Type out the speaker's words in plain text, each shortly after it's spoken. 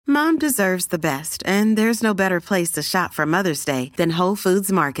Mom deserves the best, and there's no better place to shop for Mother's Day than Whole Foods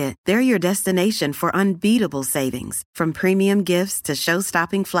Market. They're your destination for unbeatable savings, from premium gifts to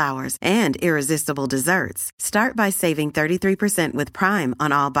show-stopping flowers and irresistible desserts. Start by saving 33% with Prime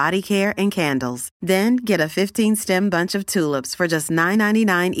on all body care and candles. Then get a 15-stem bunch of tulips for just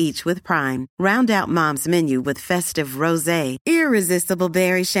 $9.99 each with Prime. Round out Mom's menu with festive rosé, irresistible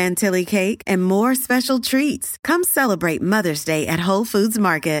berry chantilly cake, and more special treats. Come celebrate Mother's Day at Whole Foods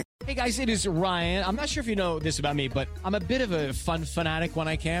Market. Hey guys, it is Ryan. I'm not sure if you know this about me, but I'm a bit of a fun fanatic when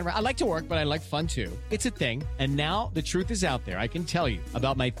I can. I like to work, but I like fun too. It's a thing. And now the truth is out there. I can tell you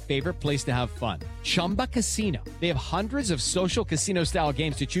about my favorite place to have fun. Chumba Casino. They have hundreds of social casino style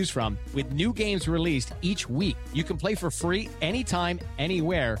games to choose from with new games released each week. You can play for free anytime,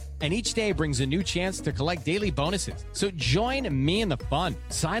 anywhere. And each day brings a new chance to collect daily bonuses. So join me in the fun.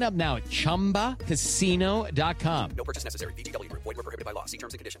 Sign up now at ChumbaCasino.com. No purchase necessary. VGW Group. Void where prohibited by law. See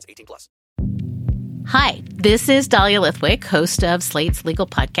terms and conditions. 18+. Hi, this is Dahlia Lithwick, host of Slate's legal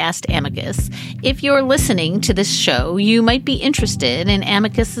podcast, Amicus. If you're listening to this show, you might be interested in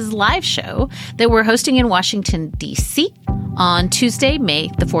Amicus's live show that we're hosting in Washington, D.C. on Tuesday, May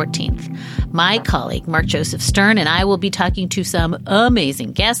the 14th. My colleague, Mark Joseph Stern, and I will be talking to some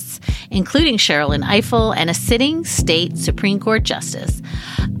amazing guests, including Sherrilyn Ifill and a sitting state Supreme Court justice,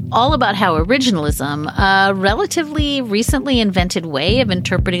 all about how originalism, a relatively recently invented way of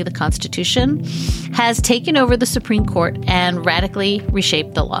interpreting the Constitution, has taken over the Supreme Court and radically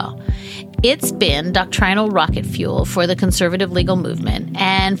reshaped the law. It's been doctrinal rocket fuel for the conservative legal movement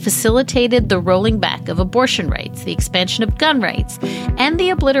and facilitated the rolling back of abortion rights, the expansion of gun rights, and the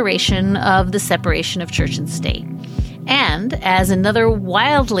obliteration of the separation of church and state. And as another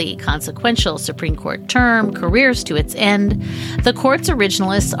wildly consequential Supreme Court term careers to its end, the court's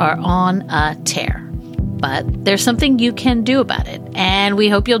originalists are on a tear. But there's something you can do about it, and we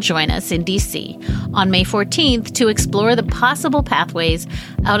hope you'll join us in D.C. on May 14th to explore the possible pathways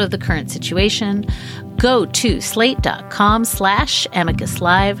out of the current situation. Go to slate.com/Amicus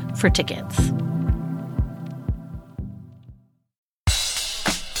Live for tickets.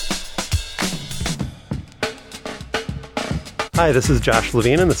 Hi, this is Josh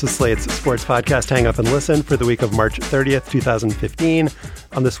Levine, and this is Slate's sports podcast, Hang Up and Listen, for the week of March 30th, 2015.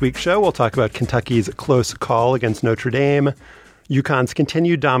 On this week's show, we'll talk about Kentucky's close call against Notre Dame, UConn's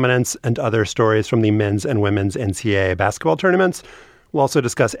continued dominance, and other stories from the men's and women's NCAA basketball tournaments. We'll also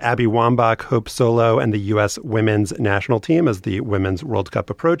discuss Abby Wambach, Hope Solo, and the U.S. women's national team as the Women's World Cup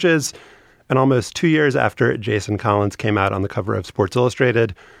approaches. And almost 2 years after Jason Collins came out on the cover of Sports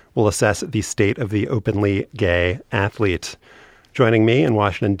Illustrated, we'll assess the state of the openly gay athlete. Joining me in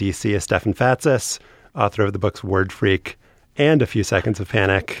Washington, D.C. is Stefan Fatsis, author of the books Word Freak and A Few Seconds of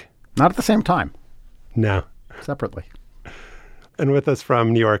Panic. Not at the same time. No. Separately. And with us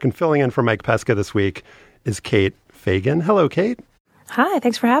from New York and filling in for Mike Pesca this week is Kate Fagan. Hello, Kate. Hi,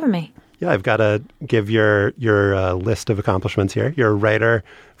 thanks for having me. Yeah, I've got to give your list of accomplishments here. You're a writer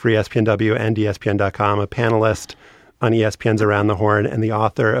for ESPNW and ESPN.com, a panelist on ESPN's Around the Horn, and the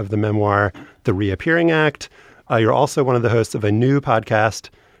author of the memoir, The Reappearing Act. You're also one of the hosts of a new podcast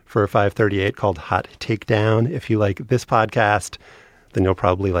for 538 called Hot Takedown. If you like this podcast, then you'll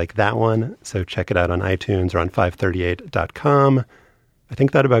probably like that one. So check it out on iTunes or on 538.com. I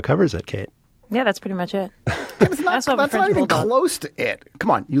think that about covers it, Kate. Yeah, that's pretty much it. That's not even close to it.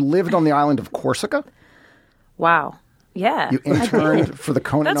 Come on. You lived on the island of Corsica? Wow. Yeah. You interned for the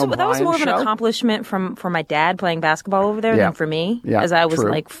Conan O'Brien That was more of an show? accomplishment for my dad playing basketball over there than for me, as I was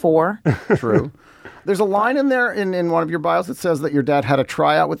true. like 4. True. There's a line in there in one of your bios that says that your dad had a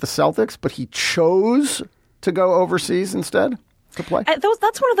tryout with the Celtics, but he chose to go overseas instead to play.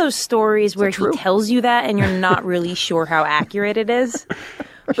 That's one of those stories where he tells you that and you're not really sure how accurate it is.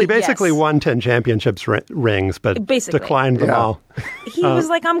 He basically won 10 championships rings, but declined them all. He was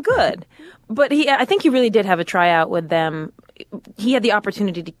like, I'm good. But I think he really did have a tryout with them. He had the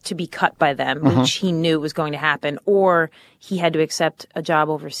opportunity to be cut by them, which he knew was going to happen, or he had to accept a job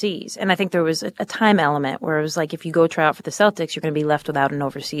overseas. And I think there was a time element where it was like, if you go try out for the Celtics, you're going to be left without an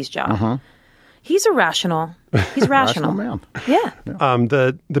overseas job. He's irrational. He's rational. Man. Yeah.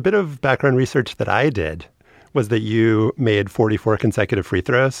 The bit of background research that I did was that you made 44 consecutive free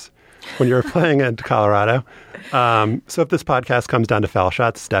throws when you were playing at Colorado. So if this podcast comes down to foul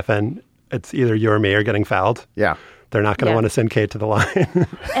shots, Stefan, it's either you or me are getting fouled. Yeah. They're not going to want to send Kate to the line.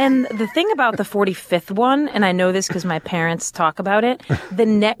 And the thing about the 45th one, and I know this because my parents talk about it, the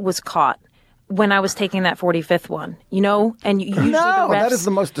net was caught when I was taking that 45th one, and usually the refs... that is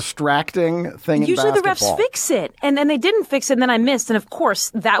the most distracting thing usually in basketball. The refs fix it, and then they didn't fix it, and then I missed, and of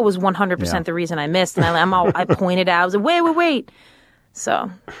course, that was 100% the reason I missed, and I pointed out, I was like, wait.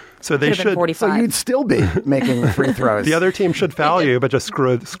 So they could've been should. 45. So you'd still be making the free throws. The other team should foul you, but just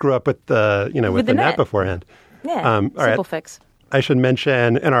screw up with the with the net beforehand. Yeah, all simple right. fix. I should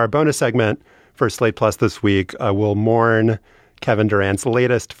mention in our bonus segment for Slate Plus this week, we'll mourn Kevin Durant's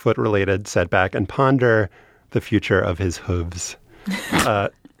latest foot-related setback and ponder the future of his hooves.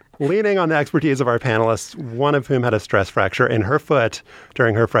 Leaning on the expertise of our panelists, one of whom had a stress fracture in her foot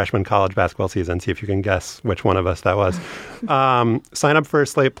during her freshman college basketball season. See if you can guess which one of us that was. Sign up for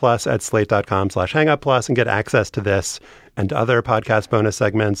Slate Plus at slate.com/hangup+ and get access to this and other podcast bonus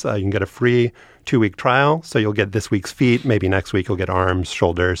segments. You can get a free 2-week trial. So you'll get this week's feet. Maybe next week you'll get arms,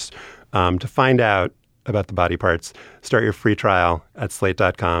 shoulders. To find out about the body parts, start your free trial at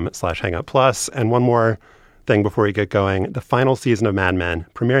slate.com/hangup+. And one more thing before we get going. The final season of Mad Men,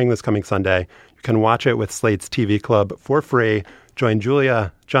 premiering this coming Sunday. You can watch it with Slate's TV Club for free. Join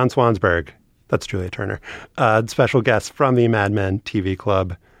John Swansburg, that's Julia Turner, special guests from the Mad Men TV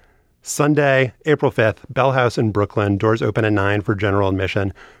Club. Sunday, April 5th, Bell House in Brooklyn. Doors open at 9 for general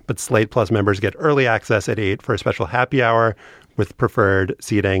admission, but Slate Plus members get early access at 8 for a special happy hour with preferred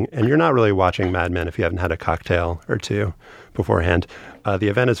seating. And you're not really watching Mad Men if you haven't had a cocktail or two beforehand. The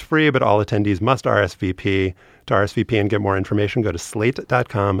event is free, but all attendees must RSVP. To RSVP and get more information, go to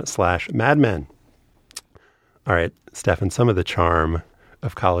slate.com/madmen. All right, Stefan, some of the charm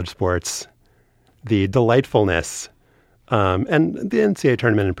of college sports, the delightfulness, and the NCAA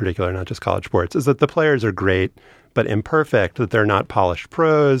tournament in particular, not just college sports, is that the players are great, but imperfect, that they're not polished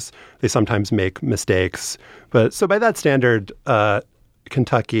pros. They sometimes make mistakes. But so by that standard,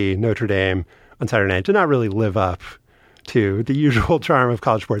 Kentucky, Notre Dame on Saturday night did not really live up to the usual charm of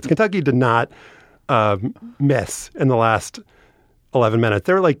college sports. Kentucky did not miss in the last 11 minutes.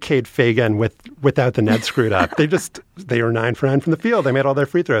 They were like Cade Fagan without the net screwed up. They were 9 for 9 from the field. They made all their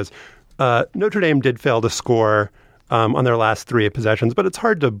free throws. Notre Dame did fail to score on their last 3 possessions, but it's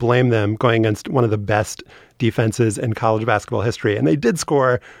hard to blame them going against one of the best defenses in college basketball history. And they did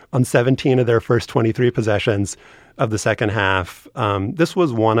score on 17 of their first 23 possessions of the second half. This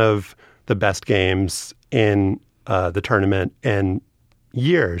was one of the best games in the tournament in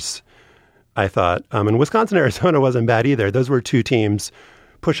years, I thought. And Wisconsin-Arizona wasn't bad either. Those were 2 teams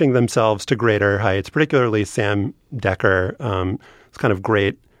pushing themselves to greater heights, particularly Sam Decker. It's kind of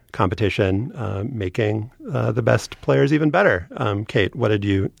great competition, making the best players even better. Kate, what did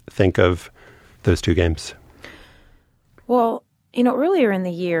you think of those 2 games? Well, earlier in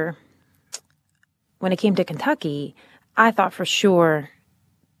the year, when it came to Kentucky, I thought for sure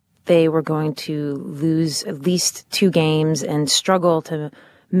they were going to lose at least 2 games and struggle to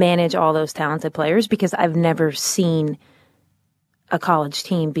manage all those talented players, because I've never seen a college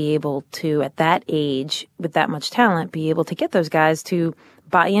team be able to, at that age, with that much talent, be able to get those guys to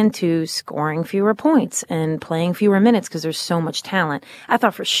buy into scoring fewer points and playing fewer minutes because there's so much talent. I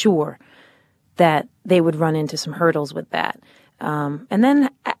thought for sure that they would run into some hurdles with that. And then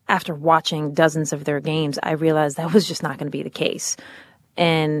after watching dozens of their games, I realized that was just not going to be the case.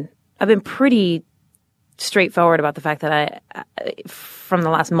 And I've been pretty straightforward about the fact that from the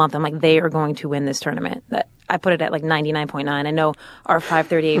last month, I'm like, they are going to win this tournament. That I put it at like 99.9. I know our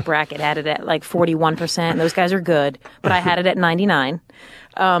 538 bracket had it at like 41%. Those guys are good, but I had it at 99.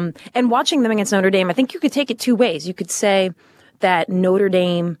 And watching them against Notre Dame, I think you could take it 2 ways. You could say that Notre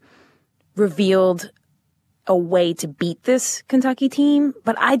Dame revealed a way to beat this Kentucky team,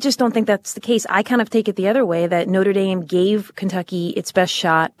 but I just don't think that's the case. I kind of take it the other way, that Notre Dame gave Kentucky its best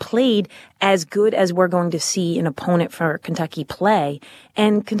shot, played as good as we're going to see an opponent for Kentucky play,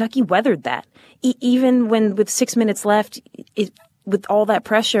 and Kentucky weathered that. Even when with 6 minutes left, with all that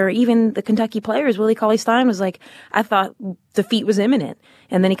pressure, even the Kentucky players, Willie Cauley-Stein was like, I thought defeat was imminent.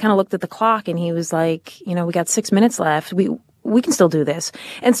 And then he kind of looked at the clock and he was like, we got 6 minutes left. We can still do this.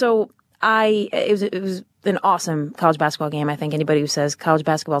 And so it was an awesome college basketball game. I think anybody who says college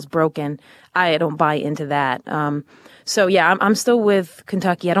basketball is broken, I don't buy into that. So yeah, I'm still with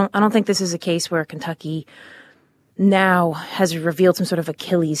Kentucky. I don't think this is a case where Kentucky now has revealed some sort of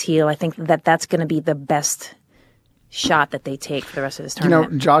Achilles heel. I think that's going to be the best shot that they take for the rest of this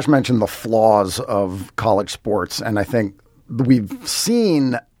tournament. Josh mentioned the flaws of college sports, and I think we've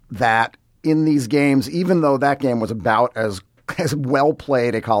seen that in these games, even though that game was about as well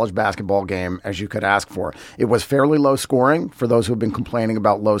played a college basketball game as you could ask for. It was fairly low scoring for those who have been complaining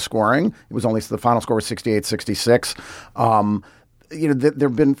about low scoring. It was only the final score was 68-66. There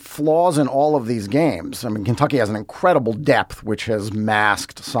have been flaws in all of these games. I mean, Kentucky has an incredible depth, which has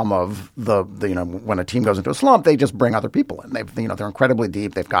masked some of the when a team goes into a slump, they just bring other people in. They're incredibly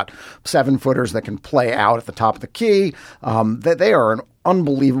deep. They've got 7-footers that can play out at the top of the key. They are an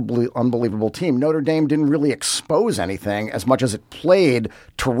unbelievable team. Notre Dame didn't really expose anything as much as it played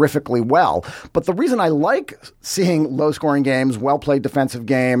terrifically well. But the reason I like seeing low-scoring games, well-played defensive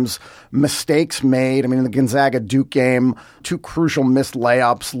games, mistakes made. I mean, in the Gonzaga-Duke game, 2 crucial missed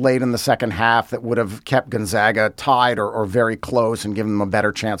layups late in the second half that would have kept Gonzaga tied or very close and given them a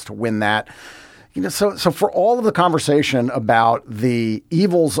better chance to win that. So for all of the conversation about the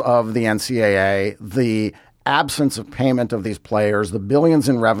evils of the NCAA, the absence of payment of these players, the billions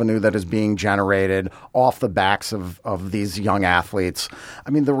in revenue that is being generated off the backs of these young athletes.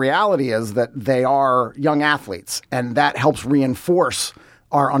 I mean, the reality is that they are young athletes, and that helps reinforce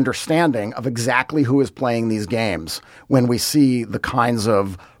our understanding of exactly who is playing these games when we see the kinds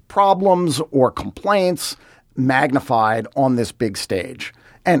of problems or complaints magnified on this big stage.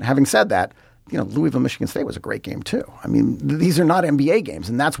 And having said that, Louisville, Michigan State was a great game too. I mean, these are not NBA games,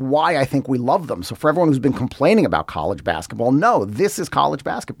 and that's why I think we love them. So for everyone who's been complaining about college basketball, no, this is college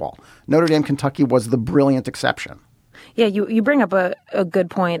basketball. Notre Dame, Kentucky was the brilliant exception. Yeah, you bring up a good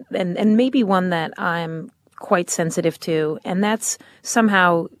point, and maybe one that I'm quite sensitive to, and that's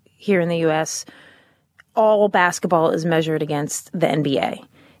somehow here in the U.S., all basketball is measured against the NBA.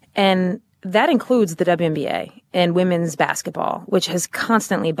 And that includes the WNBA and women's basketball, which has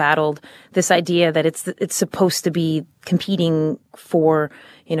constantly battled this idea that it's supposed to be competing for,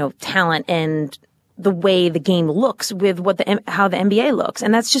 talent and the way the game looks with how the NBA looks.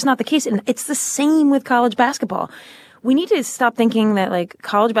 And that's just not the case. And it's the same with college basketball. We need to stop thinking that like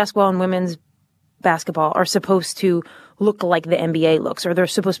college basketball and women's basketball are supposed to look like the NBA looks, or they're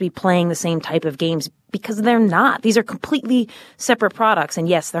supposed to be playing the same type of games, because they're not. These are completely separate products. And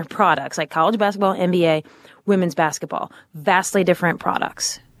yes, they're products like college basketball, NBA, women's basketball, vastly different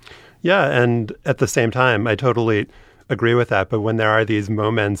products. Yeah. And at the same time, I totally agree with that. But when there are these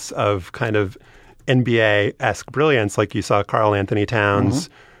moments of kind of NBA-esque brilliance, like you saw Karl Anthony Towns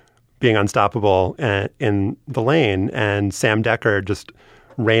being unstoppable in the lane and Sam Decker just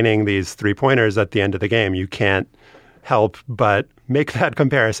raining these 3-pointers at the end of the game, you can't help but make that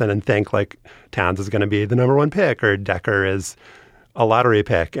comparison and think like Towns is going to be the number 1 pick or Decker is a lottery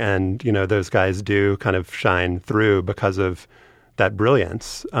pick. And, those guys do kind of shine through because of that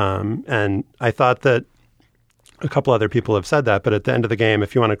brilliance. And I thought that a couple other people have said that, but at the end of the game,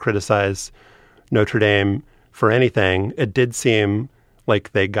 if you want to criticize Notre Dame for anything, it did seem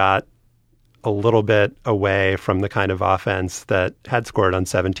like they got a little bit away from the kind of offense that had scored on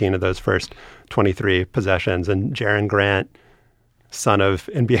 17 of those first 23 possessions. And Jaren Grant, son of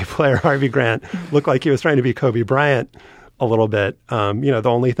NBA player Harvey Grant, looked like he was trying to be Kobe Bryant a little bit. The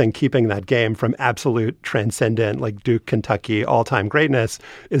only thing keeping that game from absolute transcendent, like Duke, Kentucky, all-time greatness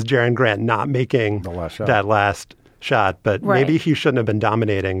is Jaren Grant not making that last shot. But maybe he shouldn't have been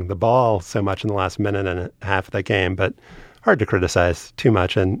dominating the ball so much in the last minute and a half of that game. But hard to criticize too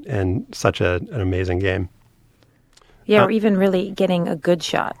much in such an amazing game. Yeah, or even really getting a good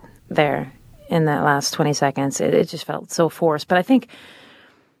shot there in that last 20 seconds. It just felt so forced. But I think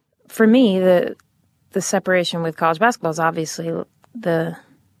for me, the separation with college basketball is obviously the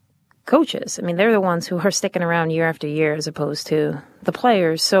coaches. I mean, they're the ones who are sticking around year after year as opposed to the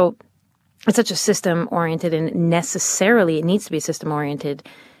players. So it's such a system-oriented, and necessarily it needs to be a system-oriented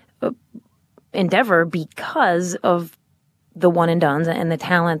endeavor because of the one and dones and the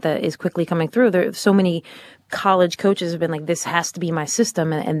talent that is quickly coming through. There are so many college coaches have been like, this has to be my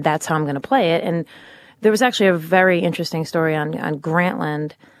system, and that's how I'm going to play it. And there was actually a very interesting story on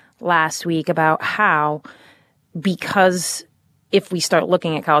Grantland last week about how, because if we start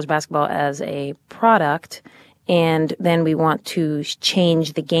looking at college basketball as a product and then we want to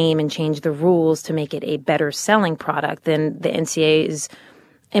change the game and change the rules to make it a better selling product, then the NCAA is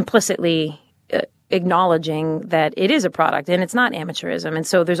implicitly acknowledging that it is a product and it's not amateurism. And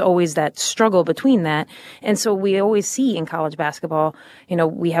so there's always that struggle between that. And so we always see in college basketball,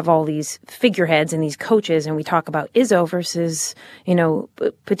 we have all these figureheads and these coaches, and we talk about Izzo versus,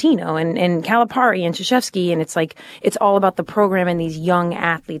 Pitino and Calipari and Krzyzewski. And it's like, it's all about the program and these young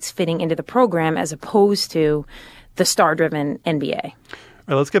athletes fitting into the program as opposed to the star-driven NBA. All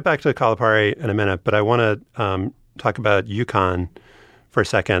right, let's get back to Calipari in a minute, but I want to talk about UConn for a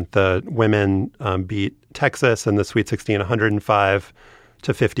second. The women beat Texas in the Sweet 16,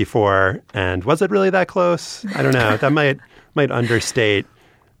 105-54. And was it really that close? I don't know. That might understate,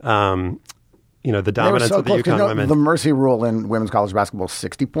 the dominance of the UConn women. The mercy rule in women's college basketball is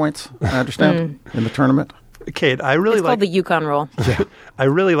 60 points, I understand, in the tournament. Kate, it's called the UConn rule. Yeah, I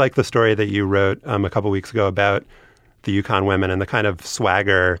really like the story that you wrote a couple weeks ago about the UConn women and the kind of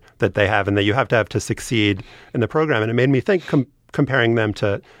swagger that they have and that you have to succeed in the program. And it made me think, comparing them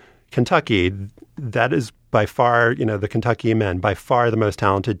to Kentucky, that is by far, the Kentucky men, by far the most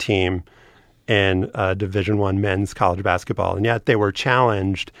talented team in Division I men's college basketball. And yet they were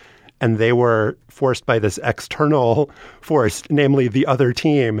challenged and they were forced by this external force, namely the other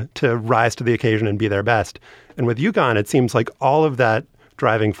team, to rise to the occasion and be their best. And with UConn, it seems like all of that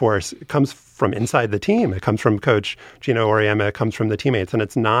driving force comes from inside the team. It comes from Coach Gino Auriemma. It comes from the teammates, and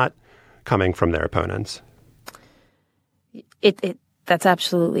it's not coming from their opponents. That's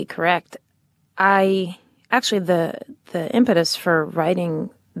absolutely correct. The impetus for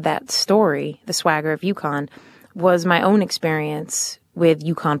writing that story, The Swagger of UConn, was my own experience with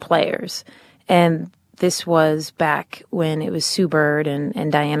UConn players. And this was back when it was Sue Bird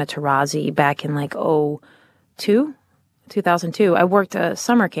and Diana Taurasi back in 2002. I worked a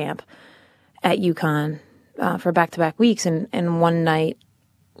summer camp at UConn for back-to-back weeks. And one night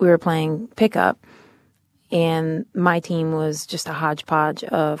we were playing pickup, and my team was just a hodgepodge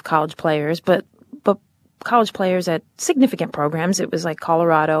of college players, but college players at significant programs. It was like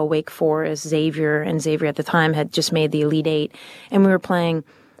Colorado, Wake Forest, Xavier, and Xavier at the time had just made the Elite Eight. And we were playing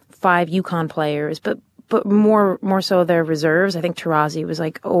 5 UConn players, but more so their reserves. I think Taurasi was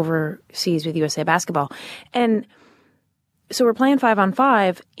overseas with USA Basketball. And so we're playing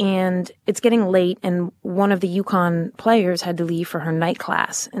 5-on-5, and it's getting late, and one of the UConn players had to leave for her night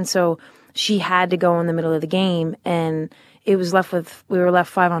class. And so she had to go in the middle of the game, and we were left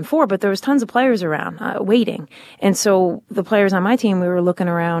 5-on-4, but there was tons of players around waiting. And so the players on my team, we were looking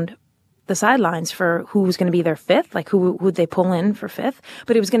around the sidelines for who was going to be their fifth, who would they pull in for fifth.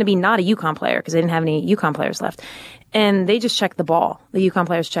 But it was going to be not a UConn player because they didn't have any UConn players left. And they just checked the ball. The UConn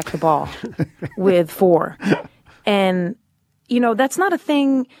players checked the ball with 4. And, that's not a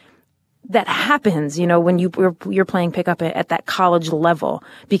thing that happens, when you're playing pickup at that college level,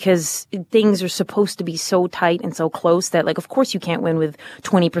 because things are supposed to be so tight and so close that, of course you can't win with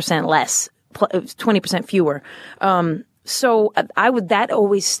 20% fewer. So that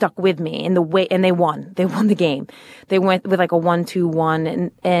always stuck with me in the way, and they won the game. They went with a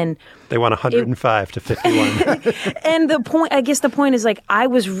 1-2-1 and they won 105 to 51. And the point is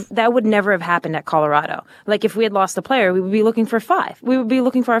that would never have happened at Colorado. If we had lost a player, we would be looking for 5. We would be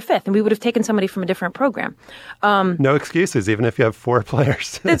looking for our 5th, and we would have taken somebody from a different program. No excuses, even if you have 4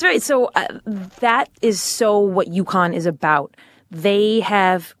 players. That's right. So that is what UConn is about. They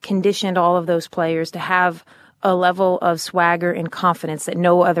have conditioned all of those players to have a level of swagger and confidence that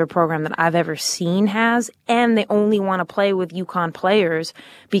no other program that I've ever seen has, and they only want to play with UConn players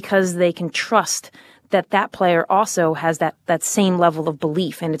because they can trust that player also has that same level of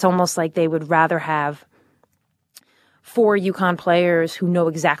belief. And it's almost like they would rather have 4 UConn players who know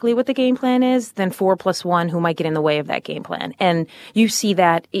exactly what the game plan is than 4 + 1 who might get in the way of that game plan. And you see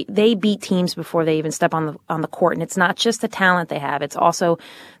that they beat teams before they even step on the court. And it's not just the talent they have. It's also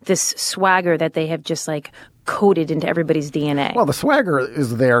this swagger that they have just coded into everybody's DNA. Well, the swagger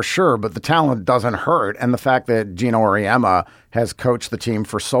is there, sure, but the talent doesn't hurt. And the fact that Gino Auriemma has coached the team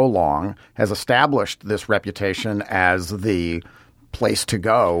for so long, has established this reputation as the place to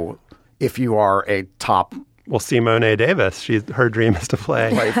go if you are a top. Well, Simone Davis, her dream is to play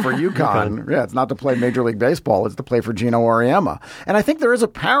for UConn. Yeah, it's not to play Major League Baseball. It's to play for Gino Auriemma. And I think there is a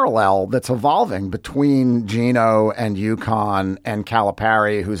parallel that's evolving between Gino and UConn and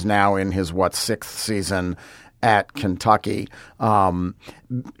Calipari, who's now in his, 6th season at Kentucky. In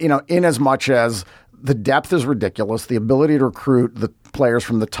as much as the depth is ridiculous, the ability to recruit the players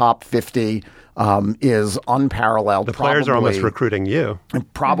from the top 50 is unparalleled. The players are almost recruiting you.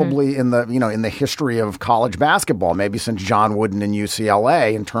 Probably in the history of college basketball, maybe since John Wooden and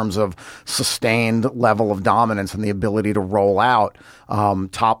UCLA, in terms of sustained level of dominance and the ability to roll out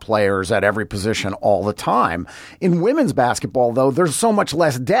top players at every position all the time. In women's basketball, though, there's so much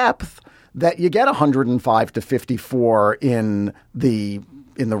less depth that you get 105 to 54 in the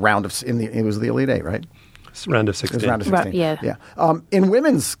round of it was the Elite Eight, right? It's round of 16. Round of 16. Right, yeah. In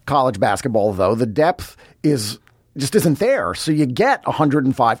women's college basketball, though, the depth just isn't there. So you get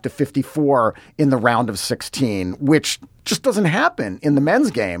 105 to 54 in the round of 16, which just doesn't happen in the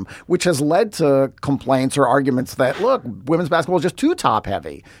men's game, which has led to complaints or arguments that, look, women's basketball is just too top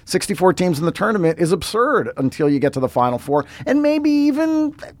heavy. 64 teams in the tournament is absurd until you get to the Final Four. And maybe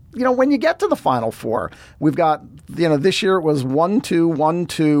even, when you get to the Final Four, we've got, this year it was 1-2,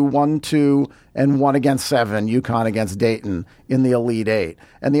 1-2, 1-2, and 1 against 7, UConn against Dayton in the Elite Eight.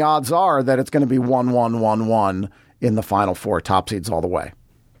 And the odds are that it's going to be 1-1, 1-1 in the Final Four, top seeds all the way.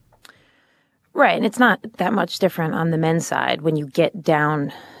 Right, and it's not that much different on the men's side when you get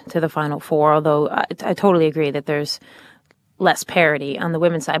down to the Final Four, although I totally agree that there's less parity on the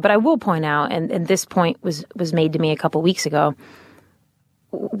women's side. But I will point out, and this point was made to me a couple weeks ago,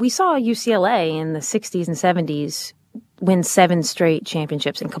 we saw UCLA in the 60s and 70s win 7 straight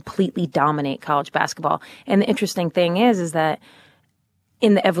championships and completely dominate college basketball. And the interesting thing is that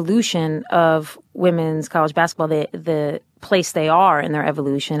in the evolution of women's college basketball, the place they are in their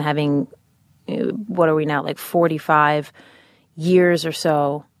evolution, having, what are we now, like 45 years or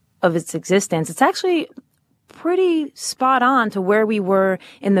so of its existence, it's actually pretty spot on to where we were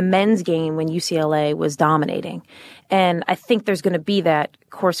in the men's game when UCLA was dominating. And I think there's going to be that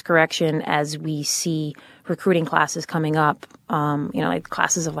course correction as we see recruiting classes coming up, like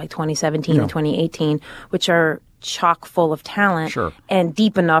classes of like 2017 and 2018, which are chock full of talent and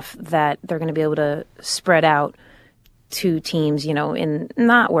deep enough that they're going to be able to spread out to teams, in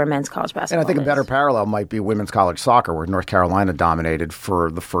not where men's college basketball is. And I think a better parallel might be women's college soccer, where North Carolina dominated for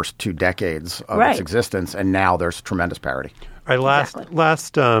the first 2 decades of its existence, and now there's tremendous parity. All right,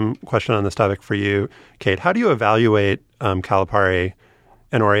 last question on this topic for you, Kate. How do you evaluate Calipari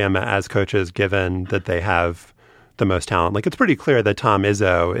and Auriemma as coaches, given that they have the most talent? Like, it's pretty clear that Tom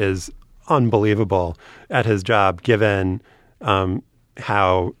Izzo is unbelievable at his job, given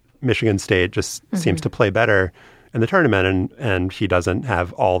how Michigan State just seems to play better in the tournament, and he doesn't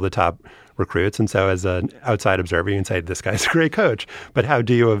have all the top recruits. And so as an outside observer, you can say, this guy's a great coach. But how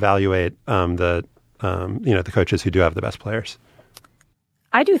do you evaluate the coaches who do have the best players?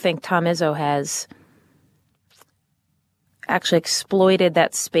 I do think Tom Izzo has actually exploited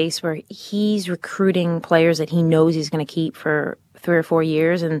that space where he's recruiting players that he knows he's going to keep for 3 or 4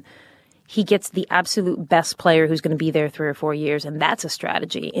 years, and he gets the absolute best player who's going to be there 3 or 4 years, and that's a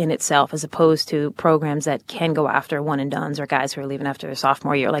strategy in itself, as opposed to programs that can go after one-and-dones or guys who are leaving after their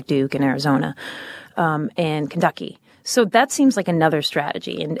sophomore year, like Duke and Arizona and Kentucky. So that seems like another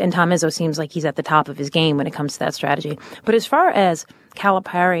strategy, and Tom Izzo seems like he's at the top of his game when it comes to that strategy. But as far as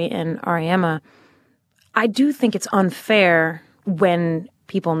Calipari and Auriemma, I do think it's unfair when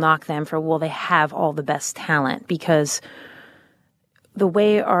people knock them for, well, they have all the best talent, because the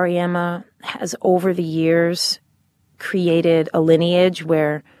way Auriemma has over the years created a lineage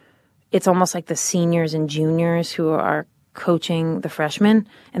where it's almost like the seniors and juniors who are coaching the freshmen.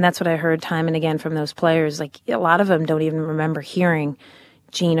 And that's what I heard time and again from those players. Like, a lot of them don't even remember hearing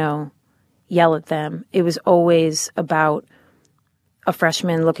Gino yell at them. It was always about a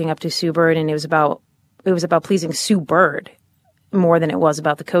freshman looking up to Sue Bird, and it was about pleasing Sue Bird more than it was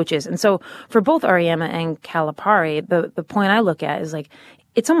about the coaches. And so for both Auriemma and Calipari, the point I look at is, like,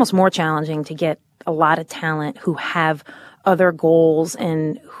 it's almost more challenging to get a lot of talent who have other goals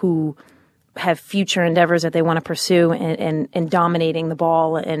and who have future endeavors that they want to pursue, and dominating the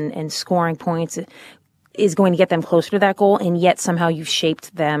ball and scoring points is going to get them closer to that goal. And yet somehow you've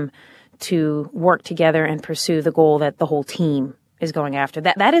shaped them to work together and pursue the goal that the whole team is going after.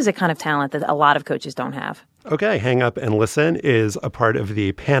 That is a kind of talent that a lot of coaches don't have. Okay, Hang Up and Listen is a part of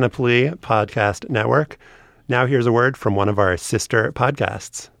the Panoply Podcast Network. Now here's a word from one of our sister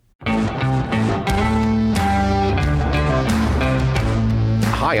podcasts.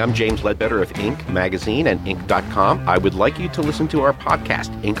 Hi, I'm James Ledbetter of Inc. magazine and Inc.com. I would like you to listen to our podcast,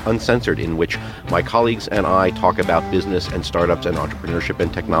 Inc. Uncensored, in which my colleagues and I talk about business and startups and entrepreneurship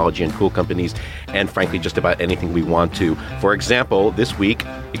and technology and cool companies, and frankly, just about anything we want to. For example, this week,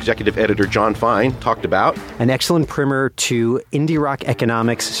 executive editor John Fine talked about an excellent primer to indie rock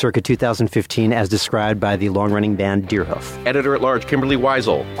economics circa 2015 as described by the long-running band Deerhoof. Editor-at-large Kimberly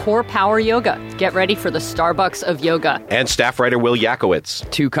Weisel. Core Power Yoga. Get ready for the Starbucks of yoga. And staff writer Will Yakowitz.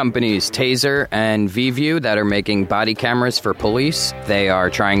 2 companies, Taser and VView, that are making body cameras for police. They are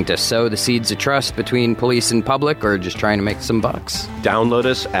trying to sow the seeds of trust between police and public, or just trying to make some bucks. Download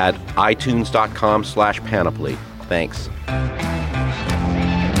us at itunes.com/panoply. Thanks.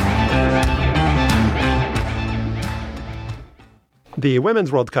 The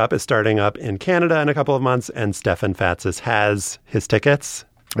Women's World Cup is starting up in Canada in a couple of months, and Stefan Fatsis has his tickets.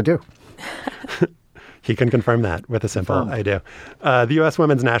 I do. He can confirm that with a simple I do. The U.S.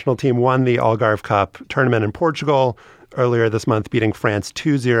 women's national team won the Algarve Cup tournament in Portugal earlier this month, beating France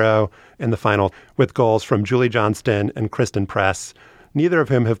 2-0 in the final with goals from Julie Johnston and Kristen Press, neither of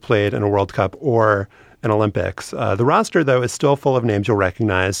whom have played in a World Cup or an Olympics. The roster, though, is still full of names you'll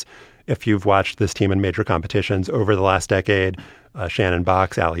recognize if you've watched this team in major competitions over the last decade. Shannon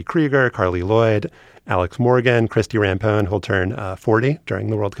Box, Ali Krieger, Carly Lloyd, Alex Morgan, Christy Rampone, who'll turn 40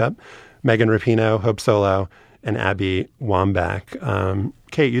 during the World Cup, Megan Rapinoe, Hope Solo, and Abby Wambach.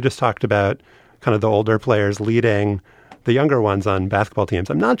 Kate, you just talked about kind of the older players leading the younger ones on basketball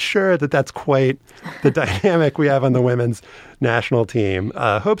teams. I'm not sure that that's quite the dynamic we have on the women's national team.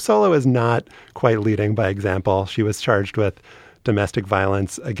 Hope Solo is not quite leading by example. She was charged with domestic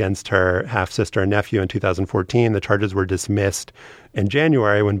violence against her half-sister and nephew in 2014. The charges were dismissed in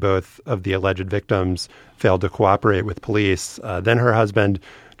January when both of the alleged victims failed to cooperate with police. Then her husband,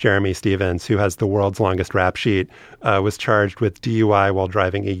 Jeremy Stevens, who has the world's longest rap sheet, was charged with DUI while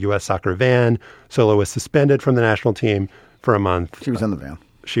driving a U.S. soccer van. Solo was suspended from the national team for a month. She was in the van.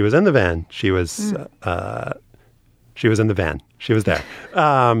 She was in the van. She was in the van. She was there.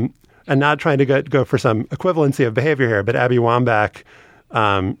 And not trying to go for some equivalency of behavior here, but Abby Wambach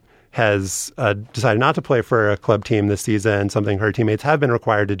has decided not to play for a club team this season, something her teammates have been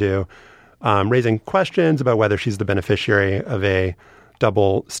required to do, raising questions about whether she's the beneficiary of a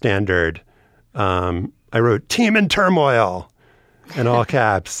double standard. I wrote "team in turmoil" in all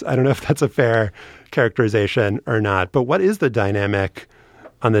caps. I don't know if that's a fair characterization or not, but what is the dynamic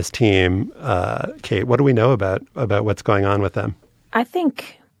on this team, Kate? What do we know about what's going on with them? I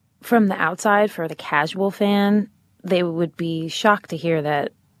think from the outside, for the casual fan, they would be shocked to hear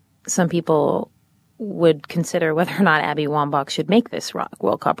that some people would consider whether or not Abby Wambach should make this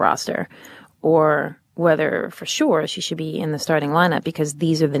World Cup roster, or whether for sure she should be in the starting lineup, because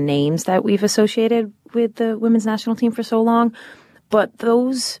these are the names that we've associated with the women's national team for so long. But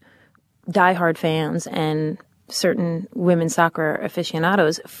those diehard fans and certain women's soccer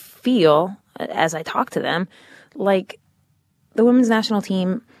aficionados feel, as I talk to them, like the women's national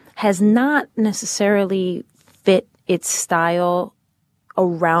team has not necessarily fit its style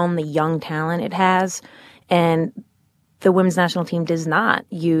around the young talent it has. And the women's national team does not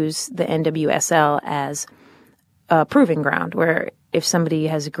use the NWSL as a proving ground where if somebody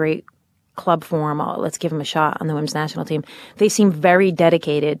has a great club form, let's give them a shot on the women's national team. They seem very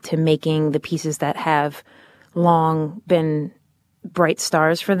dedicated to making the pieces that have long been bright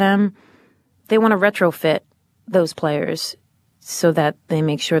stars for them. They want to retrofit those players so that they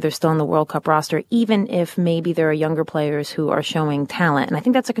make sure they're still in the World Cup roster, even if maybe there are younger players who are showing talent. And I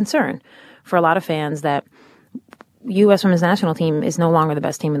think that's a concern for a lot of fans, that U.S. women's national team is no longer the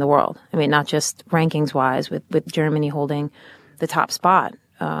best team in the world. I mean, not just rankings-wise, with Germany holding the top spot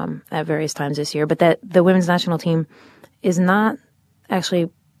at various times this year, but that the women's national team is not actually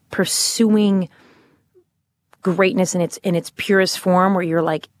pursuing greatness in its purest form, where you're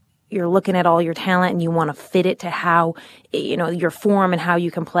looking at all your talent and you want to fit it to how, your form and how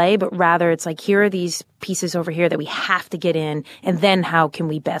you can play. But rather it's like, here are these pieces over here that we have to get in, and then how can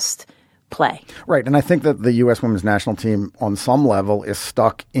we best play? Right. And I think that the U.S. women's national team on some level is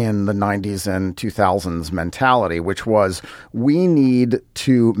stuck in the 90s and 2000s mentality, which was, we need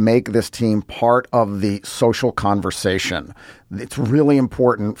to make this team part of the social conversation. It's really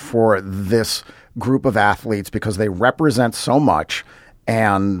important for this group of athletes because they represent so much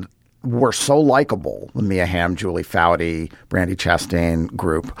and were so likable, the Mia Hamm, Julie Foudy, Brandi Chastain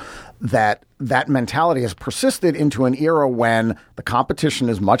group, that mentality has persisted into an era when the competition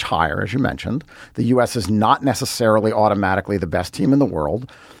is much higher, as you mentioned. The U.S. is not necessarily automatically the best team in the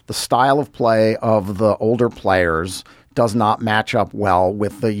world. The style of play of the older players does not match up well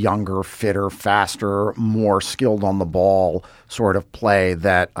with the younger, fitter, faster, more skilled on the ball sort of play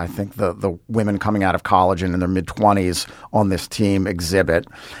that I think the women coming out of college and in their mid-20s on this team exhibit.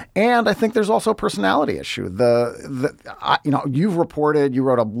 And I think there's also a personality issue. You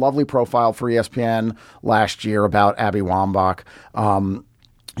wrote a lovely profile for ESPN last year about Abby Wambach.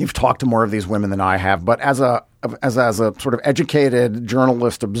 You've talked to more of these women than I have, but as a sort of educated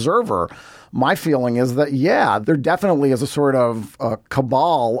journalist observer, my feeling is that, there definitely is a sort of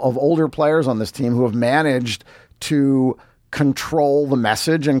cabal of older players on this team who have managed to control the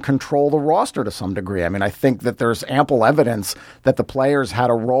message and control the roster to some degree. I mean, I think that there's ample evidence that the players had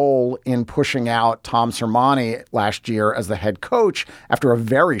a role in pushing out Tom Sermanni last year as the head coach after a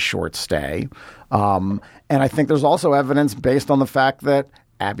very short stay. And I think there's also evidence based on the fact that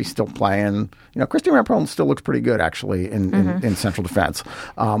Abby's still playing. Christine Rampone still looks pretty good, actually, in central defense.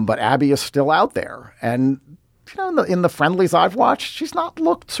 But Abby is still out there. And, in the friendlies I've watched, she's not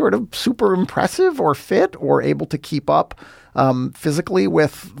looked sort of super impressive or fit or able to keep up physically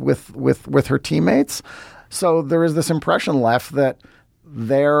with her teammates. So there is this impression left that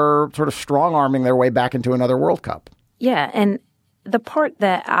they're sort of strong-arming their way back into another World Cup. Yeah, and the part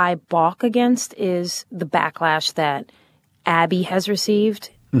that I balk against is the backlash that Abby has received,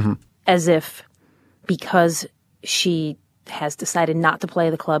 as if because she has decided not to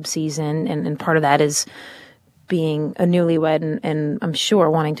play the club season, and part of that is being a newlywed and I'm sure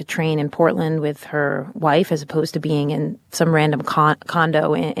wanting to train in Portland with her wife as opposed to being in some random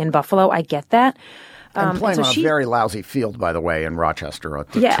condo in Buffalo. I get that. And playing on a very lousy field, by the way, in Rochester, a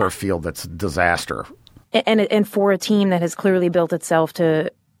turf field that's a disaster. And for a team that has clearly built itself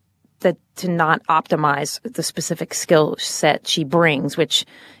to to not optimize the specific skill set she brings, which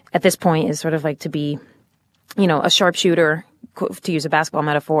at this point is sort of like to be, a sharpshooter, to use a basketball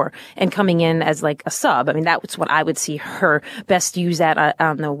metaphor, and coming in as like a sub. I mean, that's what I would see her best use at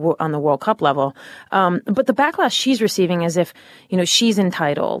on the World Cup level. But the backlash she's receiving is if, she's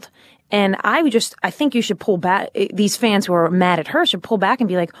entitled. And I think you should pull back. These fans who are mad at her should pull back and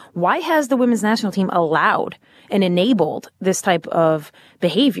be like, why has the women's national team allowed and enabled this type of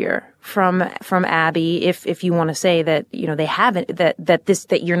behavior from Abby? If you want to say that, they haven't,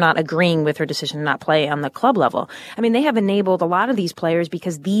 that you're not agreeing with her decision to not play on the club level. I mean, they have enabled a lot of these players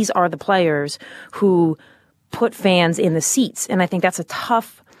because these are the players who put fans in the seats. And I think that's a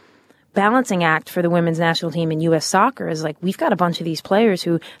tough balancing act for the women's national team in U.S. soccer, is like, we've got a bunch of these players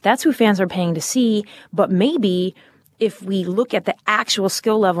that's who fans are paying to see. But maybe if we look at the actual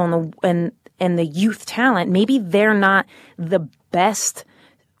skill level and the youth talent, maybe they're not the best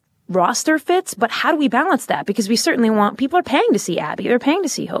roster fits, but how do we balance that? Because we certainly people are paying to see Abby. They're paying to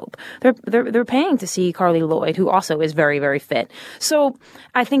see Hope. They're paying to see Carly Lloyd, who also is very, very fit. So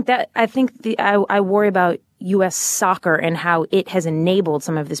I worry about U.S. soccer and how it has enabled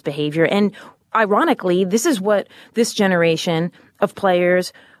some of this behavior. And ironically, this is what this generation of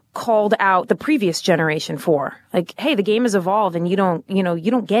players called out the previous generation for. Like, hey, the game has evolved and you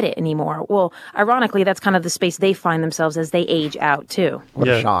don't get it anymore. Well, ironically, that's kind of the space they find themselves as they age out too. What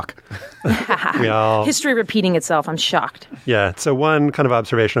a shock. History repeating itself. I'm shocked. Yeah. So one kind of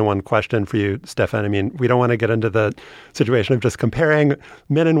observation and one question for you, Stefan. I mean, we don't want to get into the situation of just comparing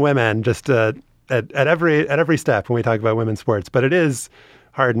men and women just at every step when we talk about women's sports, but it is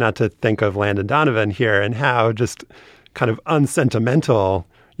hard not to think of Landon Donovan here and how just kind of unsentimental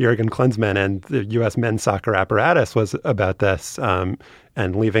Jurgen Klinsmann and the U.S. men's soccer apparatus was about this,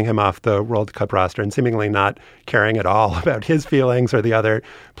 and leaving him off the World Cup roster and seemingly not caring at all about his feelings or the other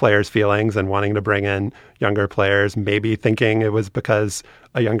players' feelings, and wanting to bring in younger players, maybe thinking it was because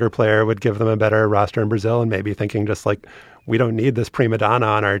a younger player would give them a better roster in Brazil, and maybe thinking just like, we don't need this prima donna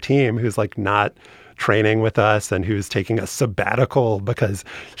on our team who's like not training with us and who's taking a sabbatical because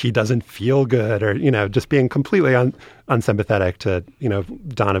he doesn't feel good, or, just being completely unsympathetic to,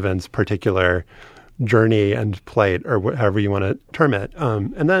 Donovan's particular journey and plight, or however you want to term it.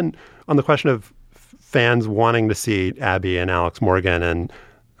 And then on the question of fans wanting to see Abby and Alex Morgan and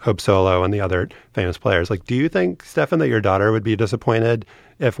Hope Solo and the other famous players, like, do you think, Stefan, that your daughter would be disappointed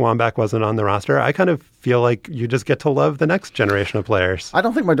if Wambach wasn't on the roster? I kind of feel like you just get to love the next generation of players. I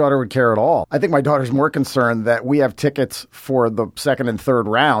don't think my daughter would care at all. I think my daughter's more concerned that we have tickets for the second and third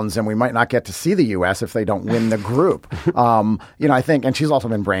rounds and we might not get to see the U.S. if they don't win the group. I think, and she's also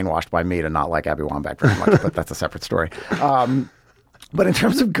been brainwashed by me to not like Abby Wambach very much, but that's a separate story. But in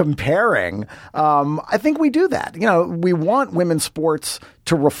terms of comparing, I think we do that. We want women's sports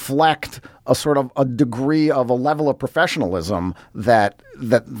to reflect a sort of a degree of a level of professionalism that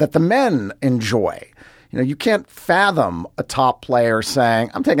the men enjoy. You can't fathom a top player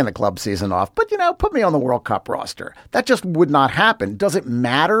saying, I'm taking the club season off, but, put me on the World Cup roster. That just would not happen. Does it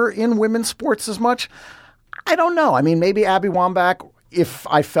matter in women's sports as much? I don't know. I mean, maybe Abby Wambach, if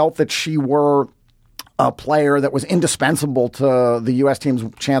I felt that she were a player that was indispensable to the U.S. team's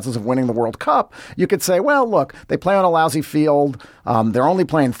chances of winning the World Cup, you could say, well, look, they play on a lousy field. They're only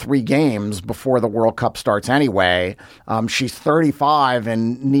playing 3 games before the World Cup starts anyway. She's 35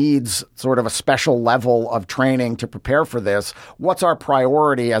 and needs sort of a special level of training to prepare for this. What's our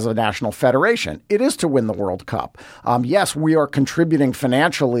priority as a national federation? It is to win the World Cup. Yes, we are contributing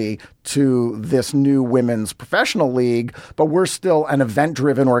financially to this new women's professional league, but we're still an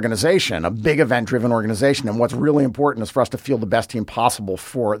event-driven organization, a big event-driven organization. And what's really important is for us to field the best team possible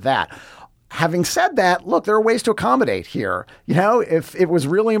for that. Having said that, look, there are ways to accommodate here. If it was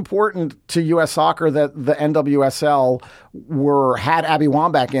really important to U.S. soccer that the NWSL had Abby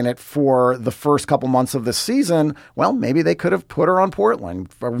Wambach in it for the first couple months of the season, well, maybe they could have put her on Portland,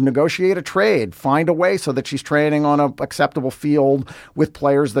 negotiate a trade, find a way so that she's training on an acceptable field with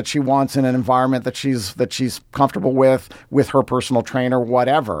players that she wants in an environment that she's comfortable with her personal trainer,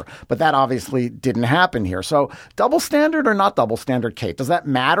 whatever. But that obviously didn't happen here. So double standard or not double standard, Kate? Does that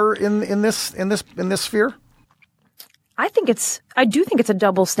matter in this sphere? I do think it's a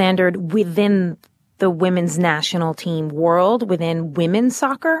double standard within the women's national team world, within women's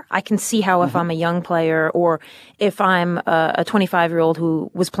soccer. I can see how if I'm a young player, or if I'm a 25-year-old who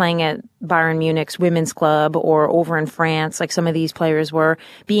was playing at Bayern Munich's women's club or over in France, like some of these players were,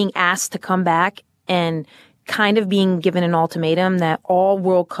 being asked to come back and kind of being given an ultimatum that all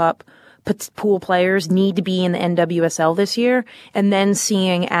World Cup pool players need to be in the NWSL this year, and then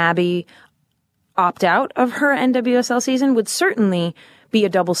seeing Abby opt out of her NWSL season would certainly be a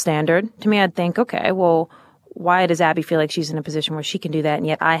double standard. To me, I'd think, okay, well, why does Abby feel like she's in a position where she can do that, and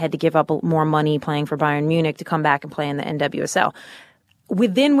yet I had to give up more money playing for Bayern Munich to come back and play in the NWSL?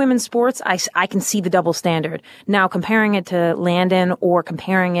 Within women's sports, I can see the double standard. Now, comparing it to Landon or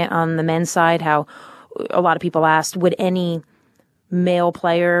comparing it on the men's side, how a lot of people asked, would any male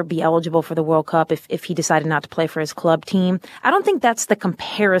player be eligible for the World Cup if he decided not to play for his club team? I don't think that's the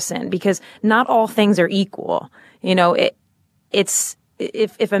comparison, because not all things are equal. You know, it's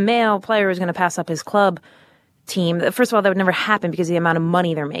if a male player is going to pass up his club team, first of all, that would never happen because of the amount of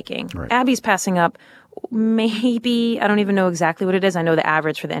money they're making. Right. Abby's passing up maybe, I don't even know exactly what it is. I know the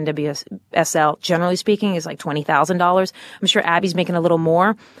average for the NWSL, generally speaking, is like $20,000. I'm sure Abby's making a little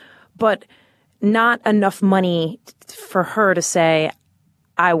more, but not enough money for her to say,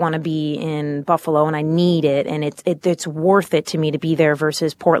 I want to be in Buffalo and I need it, and it's worth it to me to be there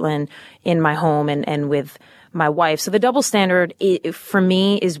versus Portland in my home and with my wife. So the double standard for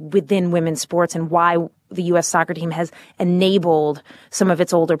me is within women's sports, and why the U.S. soccer team has enabled some of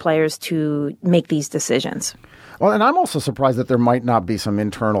its older players to make these decisions. Well, and I'm also surprised that there might not be some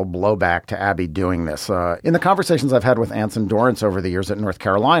internal blowback to Abby doing this. In the conversations I've had with Anson Dorrance over the years at North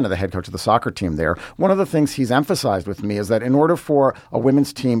Carolina, the head coach of the soccer team there, one of the things he's emphasized with me is that in order for a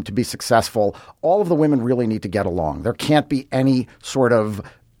women's team to be successful, all of the women really need to get along. There can't be any sort of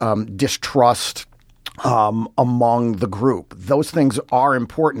distrust among the group. Those things are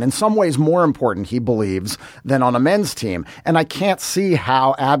important, in some ways more important, he believes, than on a men's team. And I can't see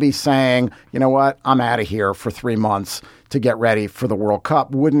how Abby saying, you know what, I'm out of here for 3 months to get ready for the World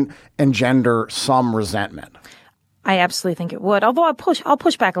Cup wouldn't engender some resentment. I absolutely think it would. Although I'll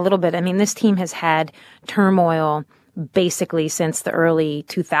push back a little bit. I mean, this team has had turmoil basically since the early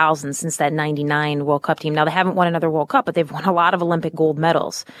 2000s, since that 99 World Cup team. Now, they haven't won another World Cup, but they've won a lot of Olympic gold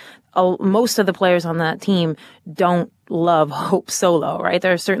medals. Most of the players on that team don't love Hope Solo, right?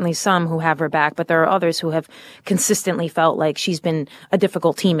 There are certainly some who have her back, but there are others who have consistently felt like she's been a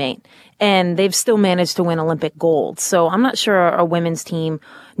difficult teammate. And they've still managed to win Olympic gold. So I'm not sure a women's team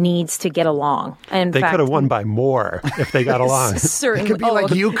needs to get along. And they could have won by more if they got along. Certainly. It could be like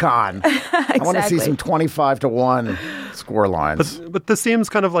UConn. Exactly. I want to see some 25-1 score lines. But this seems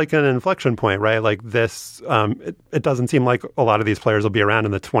kind of like an inflection point, right? Like this, it doesn't seem like a lot of these players will be around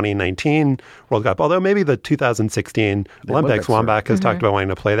in the 2019 World Cup, although maybe the 2016 Olympics, Wambach has talked about wanting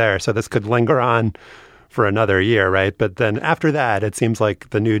to play there. So this could linger on for another year, right? But then after that, it seems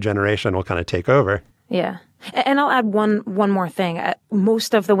like the new generation will kind of take over. Yeah. And I'll add one more thing.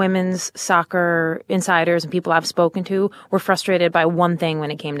 Most of the women's soccer insiders and people I've spoken to were frustrated by one thing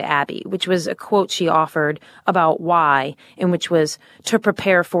when it came to Abby, which was a quote she offered about why, in which was to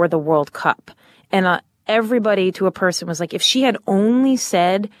prepare for the World Cup. And everybody to a person was like, if she had only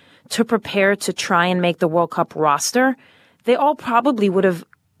said to prepare to try and make the World Cup roster, they all probably would have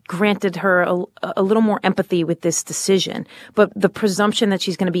granted her a little more empathy with this decision. But the presumption that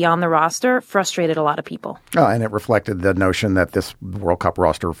she's going to be on the roster frustrated a lot of people. Oh, and it reflected the notion that this World Cup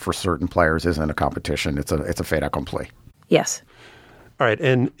roster for certain players isn't a competition. It's a fait accompli. Yes. All right.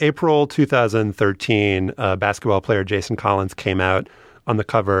 In April 2013, basketball player Jason Collins came out on the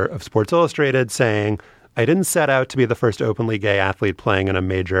cover of Sports Illustrated saying, I didn't set out to be the first openly gay athlete playing in a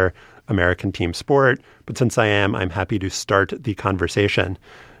major American team sport, but since I am, I'm happy to start the conversation.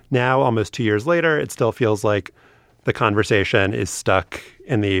 Now, almost 2 years later, it still feels like the conversation is stuck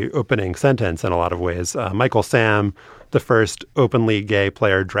in the opening sentence in a lot of ways. Michael Sam, the first openly gay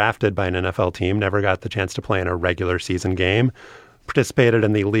player drafted by an NFL team, never got the chance to play in a regular season game, participated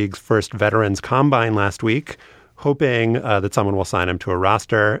in the league's first Veterans Combine last week, hoping that someone will sign him to a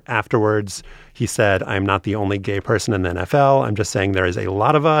roster. Afterwards, he said, I'm not the only gay person in the NFL. I'm just saying there is a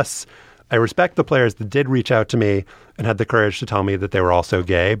lot of us. I respect the players that did reach out to me and had the courage to tell me that they were also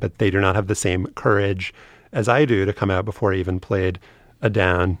gay, but they do not have the same courage as I do to come out before I even played a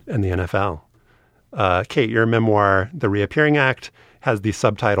down in the NFL. Kate, your memoir, The Reappearing Act, has the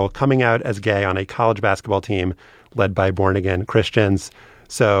subtitle Coming Out as Gay on a College Basketball Team Led by Born-Again Christians.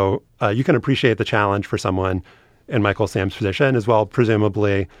 So you can appreciate the challenge for someone in Michael Sam's position, as well,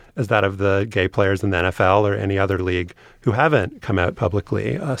 presumably, as that of the gay players in the NFL or any other league who haven't come out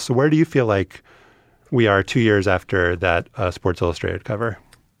publicly. So where do you feel like we are 2 years after that Sports Illustrated cover?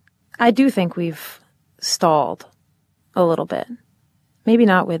 I do think we've stalled a little bit. Maybe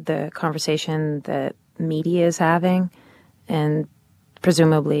not with the conversation that media is having and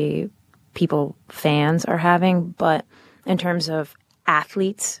presumably fans are having, but in terms of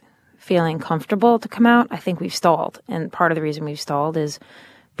athletes feeling comfortable to come out, I think we've stalled. And part of the reason we've stalled is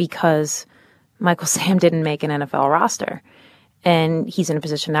because Michael Sam didn't make an NFL roster. And he's in a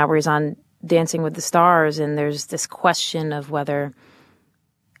position now where he's on Dancing with the Stars, and there's this question of whether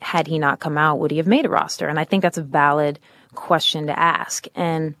had he not come out, would he have made a roster? And I think that's a valid question to ask.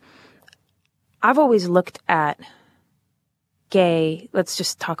 And I've always looked at gay, let's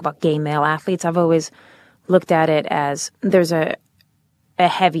just talk about gay male athletes. I've always looked at it as there's a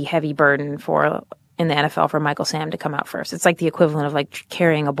heavy, heavy burden in the NFL for Michael Sam to come out first. It's like the equivalent of like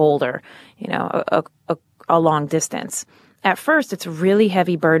carrying a boulder, a long distance. At first, it's a really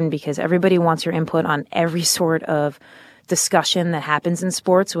heavy burden because everybody wants your input on every sort of discussion that happens in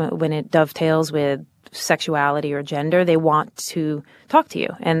sports when it dovetails with sexuality or gender. They want to talk to you,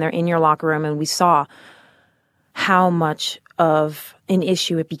 and they're in your locker room. And we saw how much of an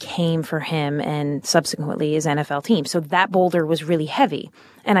issue it became for him and subsequently his NFL team. So that boulder was really heavy.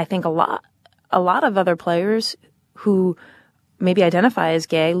 And I think a lot of other players who maybe identify as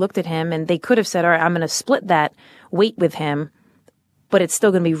gay looked at him and they could have said, all right, I'm going to split that weight with him, but it's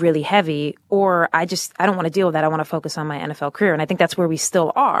still going to be really heavy, or I don't want to deal with that. I want to focus on my NFL career. And I think that's where we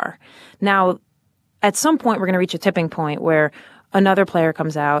still are. Now, at some point, we're going to reach a tipping point where another player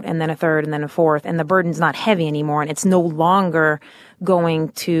comes out and then a third and then a fourth, and the burden's not heavy anymore. And it's no longer going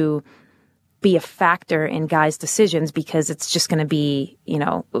to be a factor in guys' decisions because it's just going to be,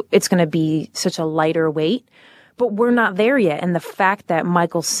 it's going to be such a lighter weight. But we're not there yet. And the fact that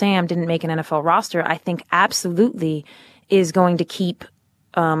Michael Sam didn't make an NFL roster, I think absolutely is going to keep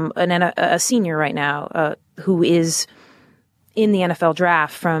a senior right now who is in the NFL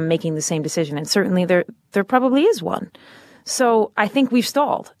draft from making the same decision. And certainly there probably is one. So I think we've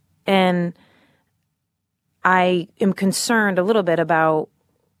stalled. And I am concerned a little bit about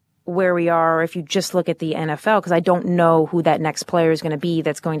where we are if you just look at the NFL, because I don't know who that next player is going to be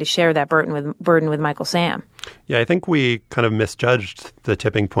that's going to share that burden with Michael Sam. Yeah, I think we kind of misjudged the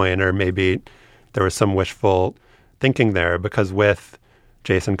tipping point, or maybe there was some wishful thinking there, because with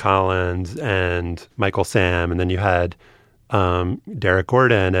Jason Collins and Michael Sam, and then you had Derek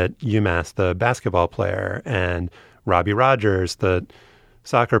Gordon at UMass, the basketball player, and Robbie Rogers, the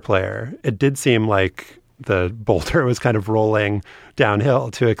soccer player, it did seem like the boulder was kind of rolling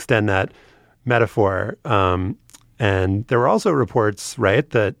downhill, to extend that metaphor. And there were also reports, right,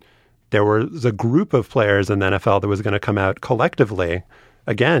 that there was a group of players in the NFL that was going to come out collectively,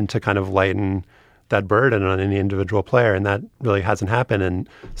 again, to kind of lighten that burden on any individual player. And that really hasn't happened. And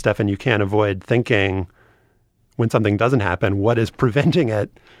Stefan, you can't avoid thinking, when something doesn't happen, what is preventing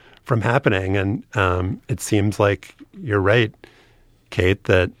it from happening? And it seems like you're right, Kate,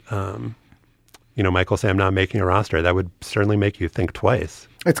 that Michael Sam not making a roster, that would certainly make you think twice.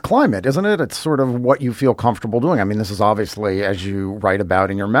 It's climate, isn't it? It's sort of what you feel comfortable doing. I mean, this is obviously, as you write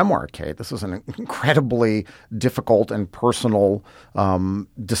about in your memoir, Kate, this is an incredibly difficult and personal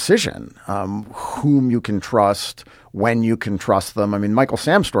decision, whom you can trust, when you can trust them. I mean, Michael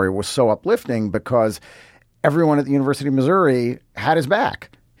Sam's story was so uplifting because everyone at the University of Missouri had his back.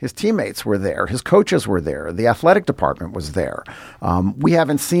 His teammates were there. His coaches were there. The athletic department was there. We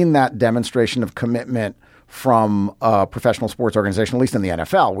haven't seen that demonstration of commitment from a professional sports organization, at least in the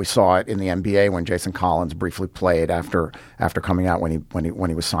NFL. We saw it in the NBA when Jason Collins briefly played after coming out when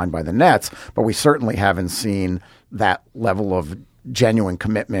he was signed by the Nets. But we certainly haven't seen that level of genuine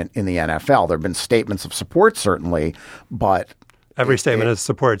commitment in the NFL. There have been statements of support, certainly, but every statement of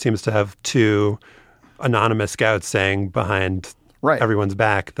support seems to have two anonymous scouts saying behind everyone's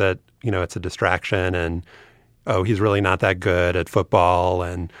back that, it's a distraction and, he's really not that good at football.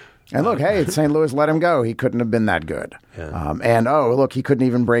 And look, hey, St. Louis let him go. He couldn't have been that good. Yeah. Look, he couldn't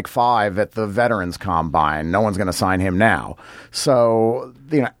even break 5 at the Veterans Combine. No one's going to sign him now. So,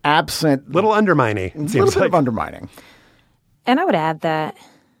 absent... Little undermining. A little bit of undermining. And I would add that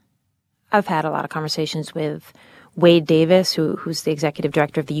I've had a lot of conversations with Wade Davis, who's the executive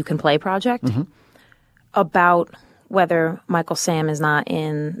director of the You Can Play Project, about whether Michael Sam is not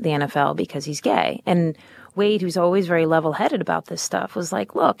in the NFL because he's gay. And Wade, who's always very level-headed about this stuff, was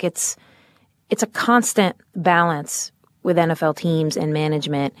like, look, it's a constant balance with NFL teams and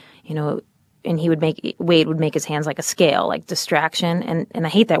management, and Wade would make his hands like a scale, like distraction. And I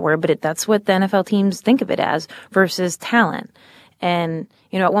hate that word, but that's what the NFL teams think of it as, versus talent. And,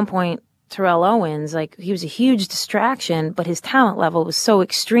 at one point, Terrell Owens, he was a huge distraction, but his talent level was so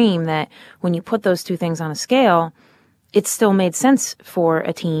extreme that when you put those two things on a scale, it still made sense for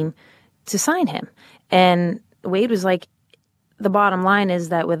a team to sign him. And Wade was like, the bottom line is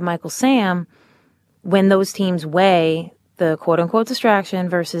that with Michael Sam, when those teams weigh the quote-unquote distraction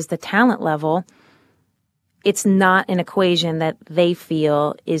versus the talent level, it's not an equation that they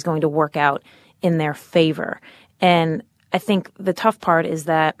feel is going to work out in their favor. And I think the tough part is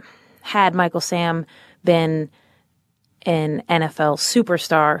that had Michael Sam been an NFL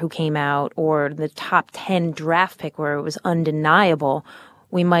superstar who came out, or the top 10 draft pick where it was undeniable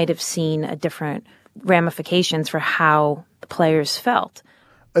we might have seen a different ramifications for how the players felt.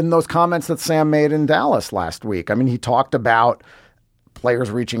 And those comments that Sam made in Dallas last week, I mean, he talked about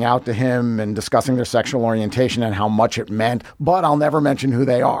players reaching out to him and discussing their sexual orientation and how much it meant, but I'll never mention who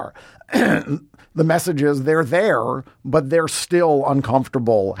they are. The message is they're there, but they're still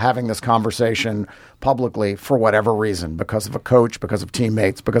uncomfortable having this conversation publicly for whatever reason, because of a coach, because of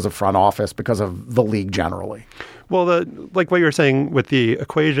teammates, because of front office, because of the league generally. Well, like what you were saying with the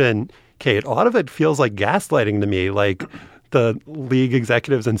equation, Kate, a lot of it feels like gaslighting to me. Like the league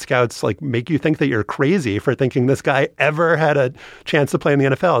executives and scouts like make you think that you're crazy for thinking this guy ever had a chance to play in the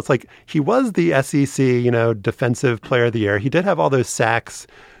NFL. It's like he was the SEC, defensive player of the year. He did have all those sacks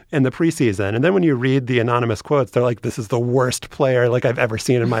in the preseason. And then when you read the anonymous quotes, they're like, this is the worst player like I've ever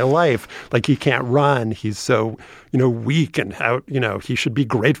seen in my life. Like he can't run. He's so, weak, and how, he should be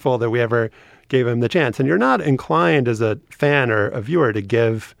grateful that we ever gave him the chance. And you're not inclined as a fan or a viewer to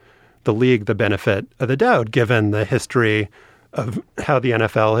give the league the benefit of the doubt, given the history of how the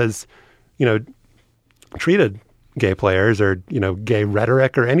NFL has, treated gay players or, gay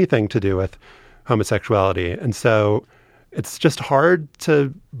rhetoric or anything to do with homosexuality. And so it's just hard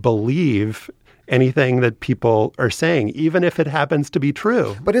to believe anything that people are saying, even if it happens to be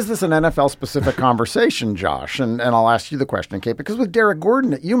true. But is this an NFL-specific conversation, Josh? And I'll ask you the question, Kate, because with Derek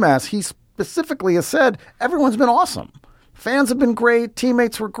Gordon at UMass, he specifically has said everyone's been awesome. Fans have been great.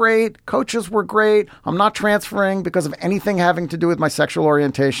 Teammates were great. Coaches were great. I'm not transferring because of anything having to do with my sexual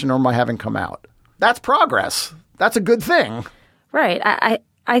orientation or my having come out. That's progress. That's a good thing. Right.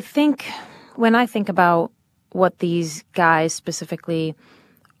 I think when I think about what these guys specifically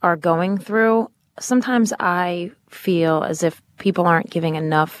are going through, sometimes I feel as if people aren't giving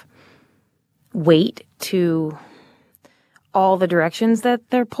enough weight to all the directions that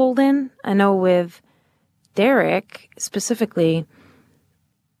they're pulled in. I know with Derek specifically,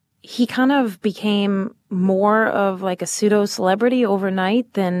 he kind of became more of like a pseudo celebrity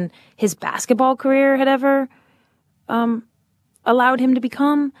overnight than his basketball career had ever allowed him to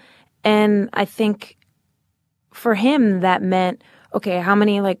become. And I think for him that meant, okay, how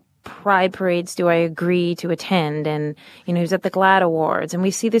many like pride parades do I agree to attend? And, he was at the GLAAD Awards. And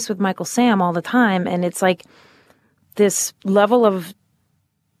we see this with Michael Sam all the time. And it's like this level of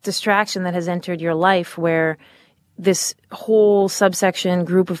distraction that has entered your life where this whole subsection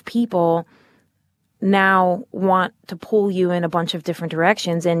group of people now want to pull you in a bunch of different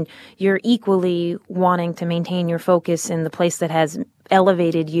directions, and you're equally wanting to maintain your focus in the place that has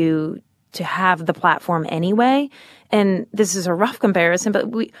elevated you to have the platform anyway. And this is a rough comparison, but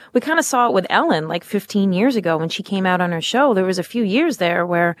we kind of saw it with Ellen like 15 years ago when she came out on her show. There was a few years there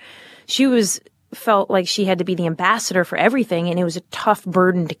where she felt like she had to be the ambassador for everything, and it was a tough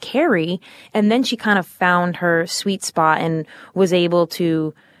burden to carry. And then she kind of found her sweet spot and was able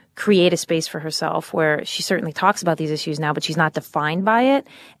to create a space for herself where she certainly talks about these issues now, but she's not defined by it.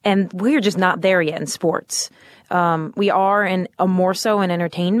 And we're just not there yet in sports. We are more so in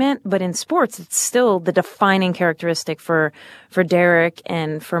entertainment, but in sports, it's still the defining characteristic for Derek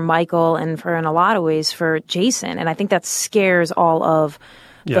and for Michael and for, in a lot of ways, for Jason. And I think that scares all of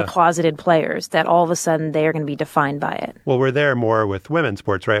the closeted players, that all of a sudden they are going to be defined by it. Well, we're there more with women's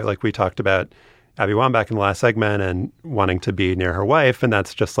sports, right? Like we talked about Abby Wambach in the last segment and wanting to be near her wife. And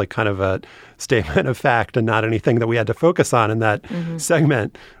that's just like kind of a statement of fact and not anything that we had to focus on in that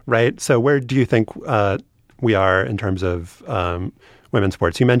segment, right? So where do you think we are in terms of women's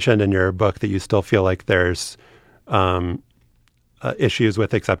sports? You mentioned in your book that you still feel like there's issues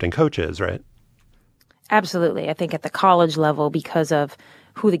with accepting coaches, right? Absolutely. I think at the college level, because of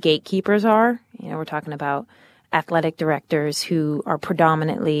who the gatekeepers are, we're talking about athletic directors who are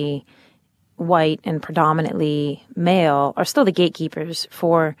predominantly white and predominantly male, are still the gatekeepers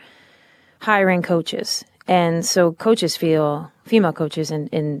for hiring coaches. And so coaches feel, female coaches,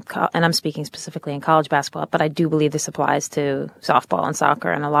 and I'm speaking specifically in college basketball, but I do believe this applies to softball and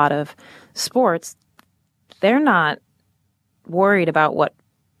soccer and a lot of sports, they're not worried about what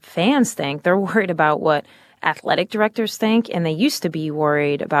fans think. They're worried about what athletic directors think, and they used to be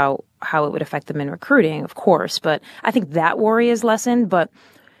worried about how it would affect them in recruiting, of course. But I think that worry is lessened. But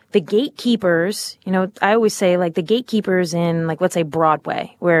the gatekeepers, I always say like the gatekeepers in like, let's say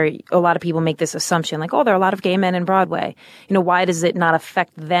Broadway, where a lot of people make this assumption like, oh, there are a lot of gay men in Broadway. Why does it not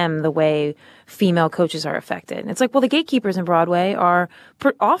affect them the way female coaches are affected? And it's like, well, the gatekeepers in Broadway are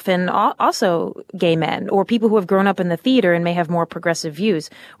often also gay men or people who have grown up in the theater and may have more progressive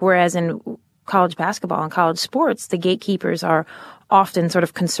views. Whereas in college basketball and college sports, the gatekeepers are often sort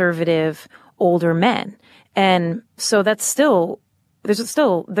of conservative, older men. And so that's still,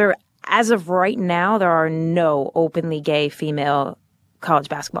 as of right now, there are no openly gay female college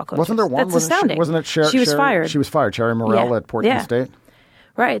basketball coaches. Wasn't there one? That's astounding. Wasn't it She was fired. She was fired. Cherry Morrell at Portland State.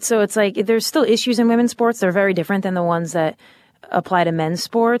 Right. So it's like there's still issues in women's sports. They're very different than the ones that apply to men's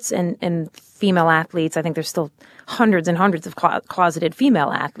sports and female athletes. I think there's still hundreds and hundreds of closeted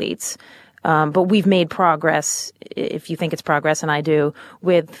female athletes. But we've made progress, if you think it's progress, and I do,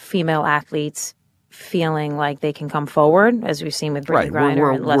 with female athletes feeling like they can come forward, as we've seen with Brittany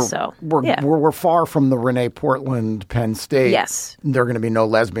Griner, and less so. We're far from the Renee Portland, Penn State. Yes. There are going to be no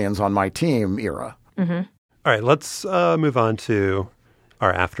lesbians on my team era. Mm-hmm. All right, let's move on to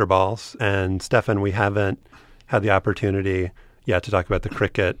our after balls. And Stefan, we haven't had the opportunity yet to talk about the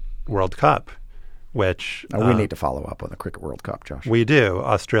Cricket World Cup, which... we need to follow up on the Cricket World Cup, Josh. We do.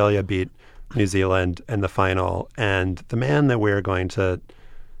 Australia beat New Zealand in the final. And the man that we're going to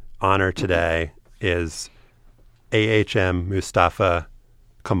honor today is AHM Mustafa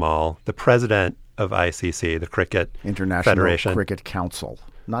Kamal, the president of ICC, the Cricket International Federation. Cricket Council.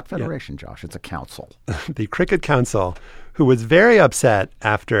 Not federation, Josh. It's a council. The Cricket Council, who was very upset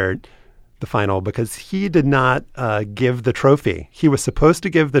after the final because he did not give the trophy. He was supposed to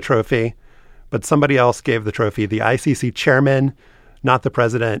give the trophy, but somebody else gave the trophy, the ICC chairman, not the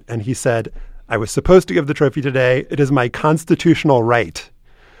president. And he said, I was supposed to give the trophy today. It is my constitutional right.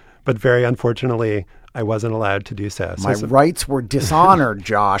 But very unfortunately, I wasn't allowed to do so. My rights were dishonored,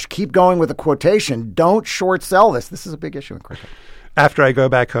 Josh. Keep going with the quotation. Don't short sell this. This is a big issue in cricket. After I go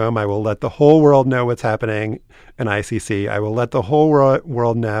back home, I will let the whole world know what's happening in ICC. I will let the whole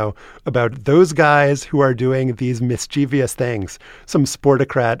world know about those guys who are doing these mischievous things. Some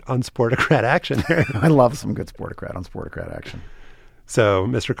sportocrat on sportocrat action here. I love some good sportocrat on sportocrat action. So,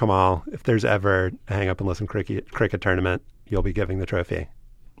 Mr. Kamal, if there's ever a hang up and listen cricket tournament, you'll be giving the trophy.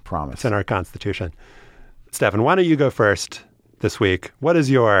 Promise. It's in our Constitution. Stefan, why don't you go first this week? What is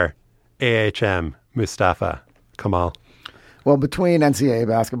your AHM Mustafa Kamal? Well, between NCAA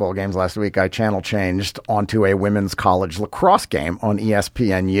basketball games last week, I channel changed onto a women's college lacrosse game on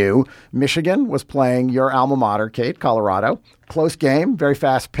ESPNU. Michigan was playing your alma mater, Kate, Colorado. Close game, very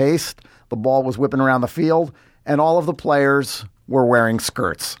fast-paced. The ball was whipping around the field, and all of the players were wearing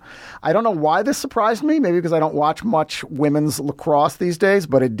skirts. I don't know why this surprised me, maybe because I don't watch much women's lacrosse these days,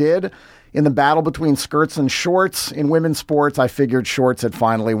 but it did. In the battle between skirts and shorts in women's sports, I figured shorts had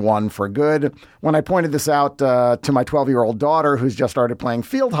finally won for good. When I pointed this out to my 12-year-old daughter, who's just started playing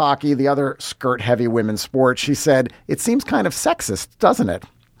field hockey, the other skirt-heavy women's sport, she said, it seems kind of sexist, doesn't it?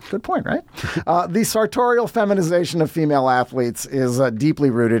 Good point, right? The sartorial feminization of female athletes is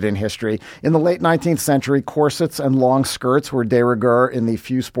deeply rooted in history. In the late 19th century, corsets and long skirts were de rigueur in the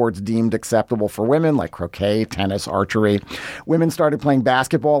few sports deemed acceptable for women, like croquet, tennis, archery. Women started playing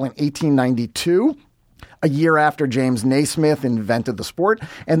basketball in 1892. A year after James Naismith invented the sport,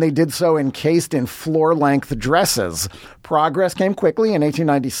 and they did so encased in floor-length dresses. Progress came quickly. In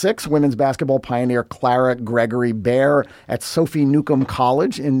 1896, women's basketball pioneer Clara Gregory Baer at Sophie Newcomb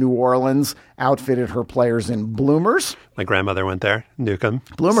College in New Orleans outfitted her players in bloomers. My grandmother went there. Newcomb.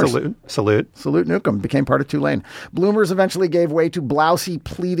 Bloomers. Salute. Newcomb. Became part of Tulane. Bloomers eventually gave way to blousy,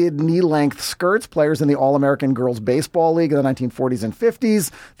 pleated, knee-length skirts. Players in the All-American Girls Baseball League of the 1940s and 50s,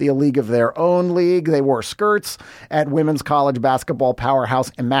 the League of Their Own League, they wore skirts. At women's college basketball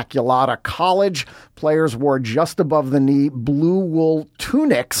powerhouse Immaculata College, players wore just above the knee blue wool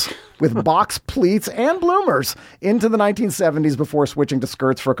tunics with box pleats and bloomers into the 1970s before switching to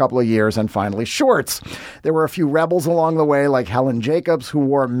skirts for a couple of years and finally shorts. There were a few rebels along the way, like Helen Jacobs, who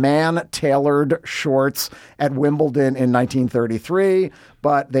wore man-tailored shorts at Wimbledon in 1933,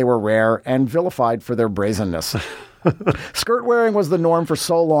 but they were rare and vilified for their brazenness. Skirt wearing was the norm for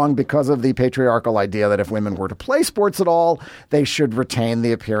so long because of the patriarchal idea that if women were to play sports at all, they should retain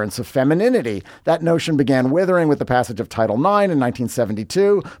the appearance of femininity. That notion began withering with the passage of Title IX in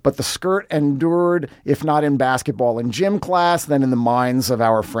 1972, but the skirt endured, if not in basketball and gym class, then in the minds of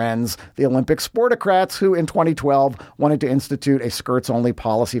our friends, the Olympic sportocrats, who in 2012 wanted to institute a skirts-only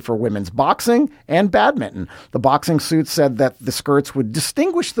policy for women's boxing and badminton. The boxing suit said that the skirts would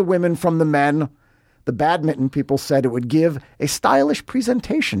distinguish the women from the men. The badminton people said it would give a stylish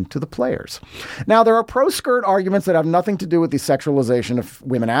presentation to the players. Now, there are pro-skirt arguments that have nothing to do with the sexualization of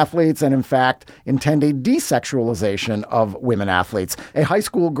women athletes and, in fact, intend a desexualization of women athletes. A high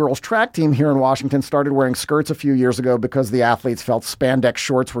school girls track team here in Washington started wearing skirts a few years ago because the athletes felt spandex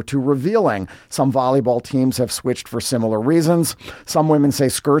shorts were too revealing. Some volleyball teams have switched for similar reasons. Some women say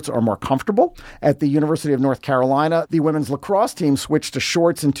skirts are more comfortable. At the University of North Carolina, the women's lacrosse team switched to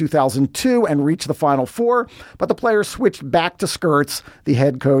shorts in 2002 and reached the final Final Four, but the players switched back to skirts, the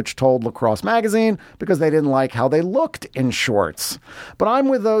head coach told Lacrosse Magazine, because they didn't like how they looked in shorts. But I'm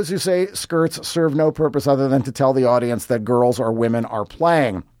with those who say skirts serve no purpose other than to tell the audience that girls or women are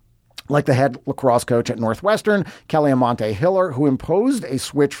playing. Like the head lacrosse coach at Northwestern, Kelly Amante Hiller, who imposed a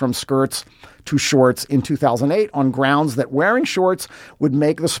switch from skirts to shorts in 2008 on grounds that wearing shorts would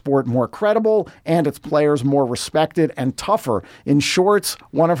make the sport more credible and its players more respected and tougher. In shorts,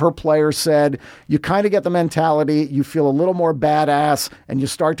 one of her players said, you kind of get the mentality, you feel a little more badass, and you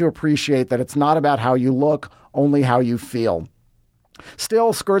start to appreciate that it's not about how you look, only how you feel.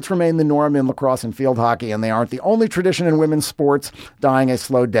 Still, skirts remain the norm in lacrosse and field hockey, and they aren't the only tradition in women's sports dying a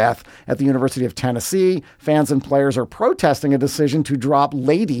slow death. At the University of Tennessee, fans and players are protesting a decision to drop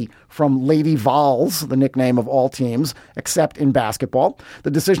Lady from Lady Vols, the nickname of all teams, except in basketball.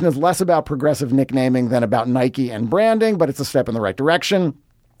 The decision is less about progressive nicknaming than about Nike and branding, but it's a step in the right direction.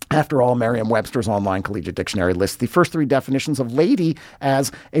 After all, Merriam-Webster's online collegiate dictionary lists the first three definitions of lady as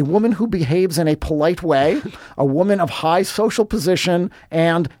a woman who behaves in a polite way, a woman of high social position,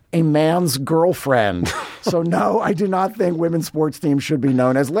 and a man's girlfriend. So no, I do not think women's sports teams should be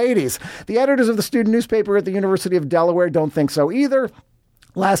known as ladies. The editors of the student newspaper at the University of Delaware don't think so either.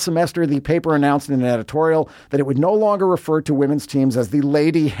 Last semester, the paper announced in an editorial that it would no longer refer to women's teams as the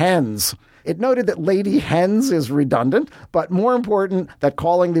Lady Hens. It noted that Lady Hens is redundant, but more important, that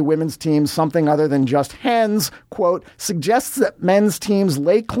calling the women's teams something other than just hens, quote, suggests that men's teams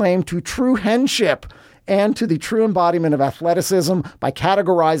lay claim to true henship and to the true embodiment of athleticism. By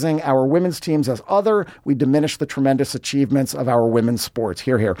categorizing our women's teams as other, we diminish the tremendous achievements of our women's sports.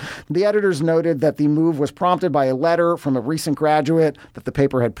 Hear, hear. The editors noted that the move was prompted by a letter from a recent graduate that the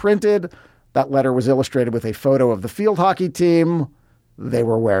paper had printed. That letter was illustrated with a photo of the field hockey team. They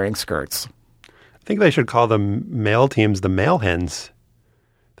were wearing skirts. I think they should call the male teams the male hens.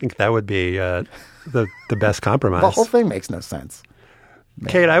 I think that would be the best compromise. The whole thing makes no sense.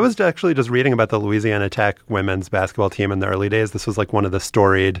 Kate, I was actually just reading about the Louisiana Tech women's basketball team in the early days. This was like one of the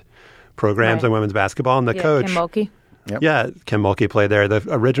storied programs in women's basketball. And the coach... Kim Mulkey. Yep. Yeah, Kim Mulkey played there. The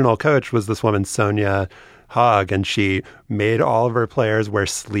original coach was this woman, Sonia Hogg, and she made all of her players wear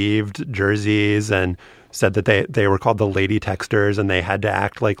sleeved jerseys and said that they were called the Lady Texters and they had to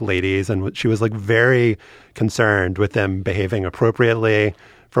act like ladies. And she was like very concerned with them behaving appropriately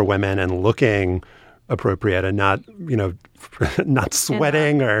for women and looking appropriate and not, not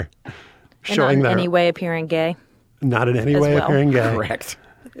sweating or showing their... in any way appearing gay. Not in any way appearing gay. Correct.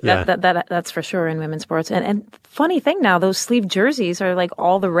 Yeah. That's for sure in women's sports. And funny thing now, those sleeve jerseys are like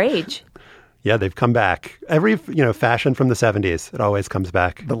all the rage. Yeah, they've come back. Every, fashion from the 70s, it always comes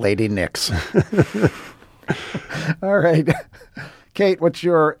back. The Lady Knicks. All right. Kate, what's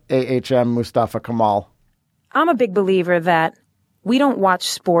your AHM Mustafa Kemal? I'm a big believer that we don't watch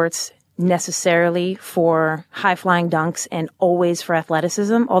sports necessarily for high-flying dunks and always for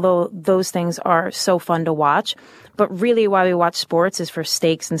athleticism, although those things are so fun to watch. But really why we watch sports is for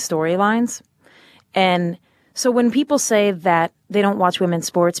stakes and storylines. And so when people say that they don't watch women's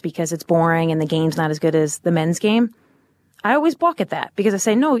sports because it's boring and the game's not as good as the men's game, I always balk at that because I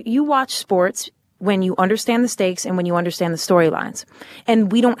say, no, you watch sports when you understand the stakes and when you understand the storylines.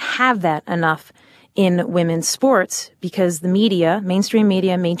 And we don't have that enough in women's sports because the media,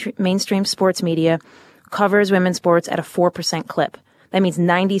 mainstream sports media, covers women's sports at a 4% clip. That means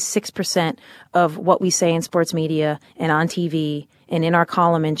 96% of what we say in sports media and on TV and in our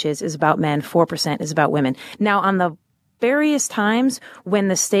column inches is about men, 4% is about women. Now, on the various times when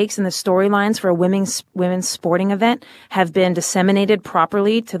the stakes and the storylines for a women's sporting event have been disseminated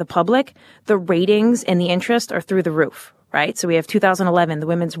properly to the public, the ratings and the interest are through the roof, right? So we have 2011, the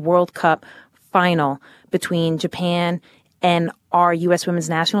Women's World Cup final between Japan and our U.S. women's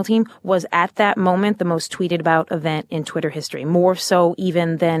national team was at that moment the most tweeted about event in Twitter history, more so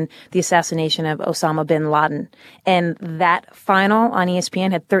even than the assassination of Osama bin Laden. And that final on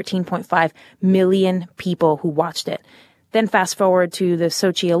ESPN had 13.5 million people who watched it. Then fast forward to the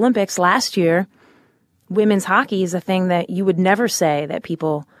Sochi Olympics last year, women's hockey is a thing that you would never say that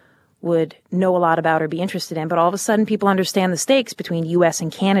people would know a lot about or be interested in. But all of a sudden, people understand the stakes between U.S.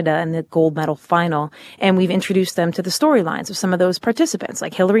 and Canada in the gold medal final. And we've introduced them to the storylines of some of those participants,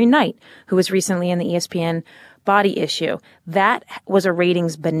 like Hillary Knight, who was recently in the ESPN body issue. That was a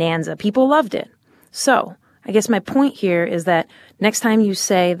ratings bonanza. People loved it. So I guess my point here is that next time you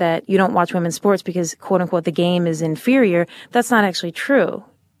say that you don't watch women's sports because, quote unquote, the game is inferior, that's not actually true.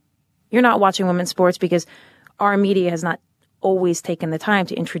 You're not watching women's sports because our media has not always taken the time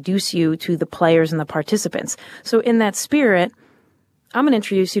to introduce you to the players and the participants. So in that spirit, I'm going to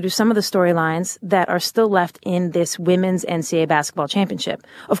introduce you to some of the storylines that are still left in this women's NCAA basketball championship.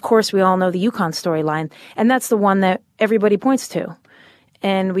 Of course, we all know the UConn storyline, and that's the one that everybody points to.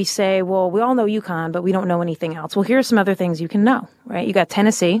 And we say, well, we all know UConn, but we don't know anything else. Well, here are some other things you can know, right? You got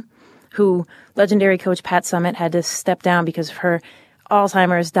Tennessee, who legendary coach Pat Summitt had to step down because of her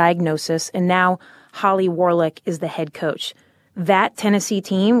Alzheimer's diagnosis, and now Holly Warlick is the head coach. That Tennessee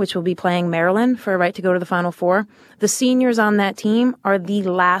team, which will be playing Maryland for a right to go to the Final Four, the seniors on that team are the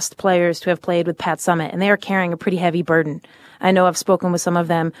last players to have played with Pat Summitt, and they are carrying a pretty heavy burden. I know I've spoken with some of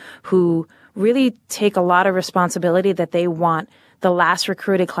them who really take a lot of responsibility that they want the last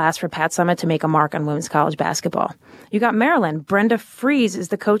recruited class for Pat Summitt to make a mark on women's college basketball. You got Maryland. Brenda Fries is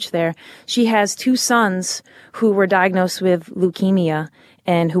the coach there. She has 2 sons who were diagnosed with leukemia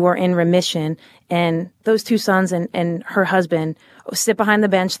and who are in remission. And those 2 sons and her husband sit behind the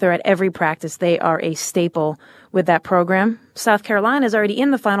bench. They're at every practice. They are a staple with that program. South Carolina is already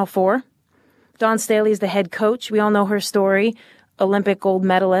in the Final Four. Dawn Staley is the head coach. We all know her story. Olympic gold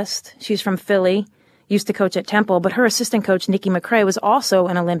medalist. She's from Philly. Used to coach at Temple. But her assistant coach, Nikki McCrae, was also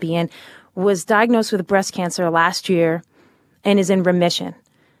an Olympian, was diagnosed with breast cancer last year and is in remission.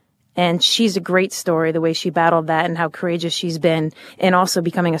 And she's a great story, the way she battled that and how courageous she's been, and also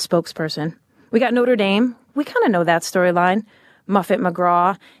becoming a spokesperson. We got Notre Dame. We kind of know that storyline. Muffet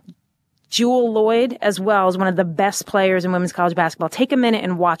McGraw. Jewel Lloyd, as well, is one of the best players in women's college basketball. Take a minute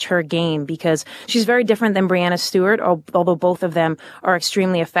and watch her game because she's very different than Breanna Stewart, although both of them are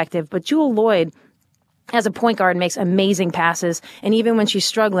extremely effective. But Jewel Lloyd, as a point guard, makes amazing passes. And even when she's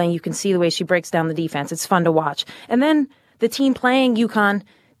struggling, you can see the way she breaks down the defense. It's fun to watch. And then the team playing UConn,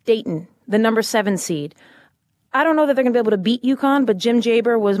 Dayton, the number 7 seed. I don't know that they're going to be able to beat UConn, but Jim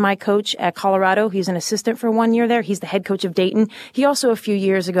Jaber was my coach at Colorado. He's an assistant for 1 year there. He's the head coach of Dayton. He also, a few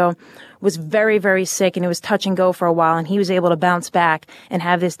years ago, was very, very sick, and it was touch and go for a while, and he was able to bounce back and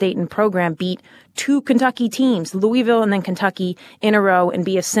have this Dayton program beat 2 Kentucky teams, Louisville and then Kentucky, in a row, and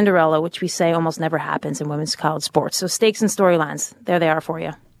be a Cinderella, which we say almost never happens in women's college sports. So stakes and storylines, there they are for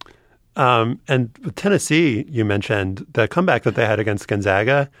you. And with Tennessee, you mentioned the comeback that they had against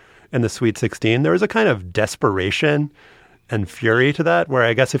Gonzaga in the Sweet 16. There was a kind of desperation and fury to that, where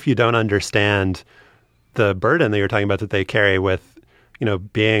I guess if you don't understand the burden that you're talking about that they carry with, you know,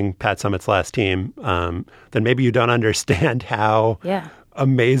 being Pat Summitt's last team, then maybe you don't understand how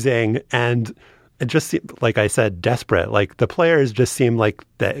amazing and it just, like I said, desperate. Like the players just seem like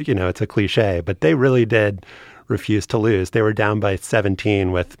that, you know, it's a cliche, but they really did refuse to lose. They were down by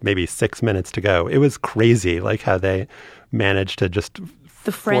 17 with maybe 6 minutes to go. It was crazy, like how they managed to just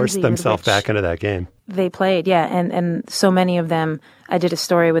force themselves back into that game. They played, yeah. And so many of them, I did a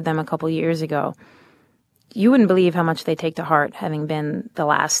story with them a couple years ago. You wouldn't believe how much they take to heart, having been the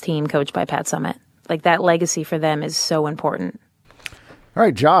last team coached by Pat Summitt. Like that legacy for them is so important. All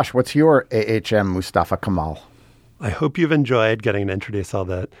right, Josh, what's your AHM Mustafa Kemal? I hope you've enjoyed getting to introduce all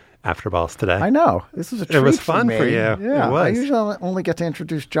the afterballs today. I know. This is a treat. It was fun for you. Yeah, it was. I usually only get to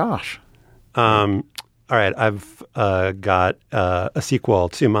introduce Josh. All right, I've got a sequel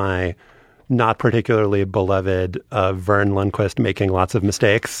to my not particularly beloved Vern Lundquist making lots of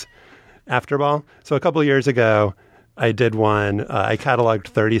mistakes afterball. So a couple of years ago, I did one. I cataloged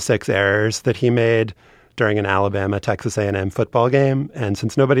 36 errors that he made during an Alabama-Texas A&M football game. And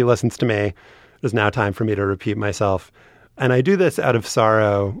since nobody listens to me, it is now time for me to repeat myself. And I do this out of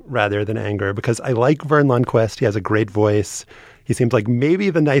sorrow rather than anger because I like Vern Lundquist. He has a great voice. He seems like maybe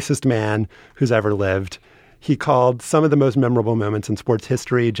the nicest man who's ever lived. He called some of the most memorable moments in sports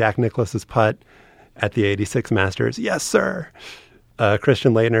history, Jack Nicklaus's putt at the 86 Masters. Yes, sir.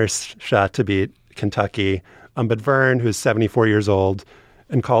 Christian Laettner's shot to beat Kentucky. But Vern, who's 74 years old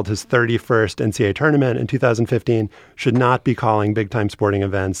and called his 31st NCAA tournament in 2015, should not be calling big-time sporting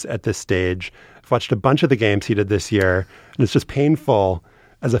events at this stage. I've watched a bunch of the games he did this year, and it's just painful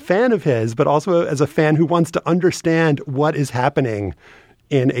as a fan of his, but also as a fan who wants to understand what is happening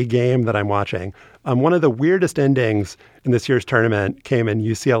in a game that I'm watching. One of the weirdest endings in this year's tournament came in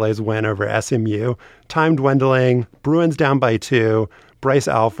UCLA's win over SMU. Time dwindling, Bruins down by 2, Bryce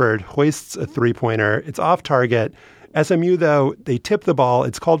Alford hoists a three-pointer. It's off target. SMU, though, they tip the ball.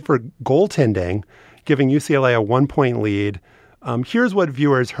 It's called for goaltending, giving UCLA a 1-point lead. Here's what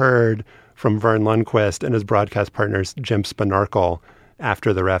viewers heard from Vern Lundquist and his broadcast partners, Jim Spanarkel,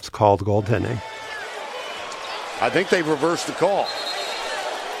 after the refs called goaltending. I think they've reversed the call.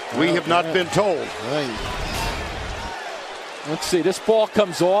 We have not been told. Let's see. This ball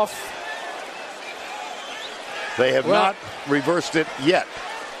comes off. They have not reversed it yet.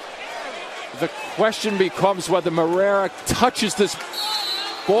 The question becomes whether Moreira touches this.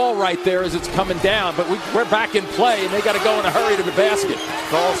 ball right there as it's coming down, but we're back in play, and they got to go in a hurry to the basket.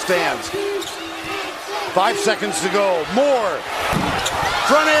 Call stands. 5 seconds to go. Moore.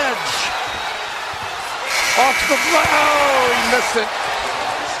 Front edge. Off the oh, he missed it.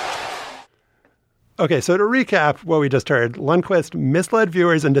 Okay, so to recap what we just heard, Lundqvist misled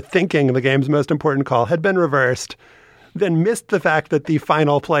viewers into thinking the game's most important call had been reversed, then missed the fact that the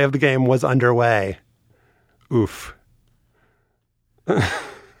final play of the game was underway. Oof.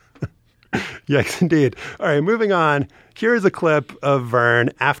 Yikes, indeed. All right, moving on. Here's a clip of Vern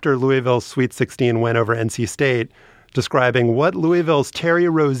after Louisville's Sweet 16 win over NC State, describing what Louisville's Terry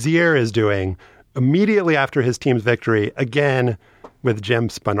Rozier is doing immediately after his team's victory, again with Jim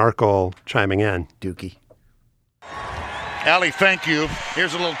Spanarkel chiming in. Dookie. Allie, thank you.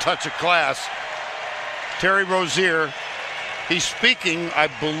 Here's a little touch of class. Terry Rozier, he's speaking, I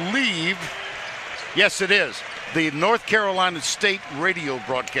believe, yes it is, the North Carolina State radio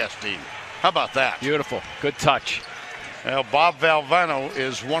broadcast team. How about that? Beautiful. Good touch. Now, Bob Valvano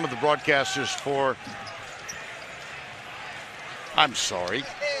is one of the broadcasters for, I'm sorry,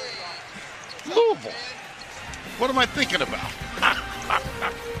 Louisville. What am I thinking about?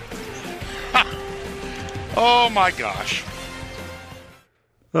 Oh, my gosh.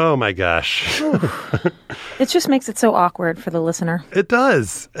 Oh, my gosh. It just makes it so awkward for the listener. It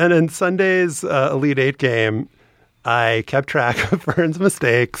does. And in Sunday's Elite Eight game, I kept track of Vern's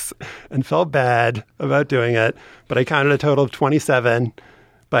mistakes and felt bad about doing it, but I counted a total of 27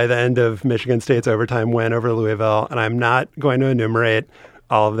 by the end of Michigan State's overtime win over Louisville, and I'm not going to enumerate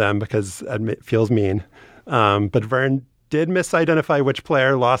all of them because it feels mean. But Vern did misidentify which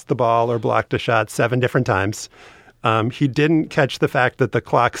player lost the ball or blocked a shot 7 different times. He didn't catch the fact that the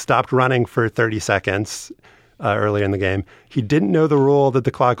clock stopped running for 30 seconds early in the game. He didn't know the rule that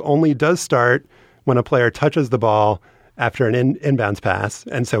the clock only does start when a player touches the ball after an inbounds pass,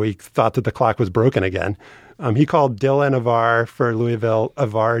 and so he thought that the clock was broken again. He called Dylan Avar for Louisville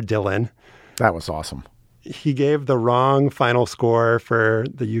Avar Dylan. That was awesome. He gave the wrong final score for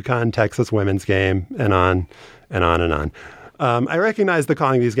the UConn-Texas women's game, and on and on and on. I recognize that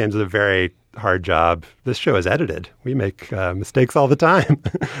calling these games is a very hard job. This show is edited. We make mistakes all the time,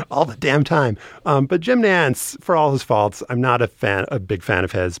 all the damn time. But Jim Nantz, for all his faults, I'm not a big fan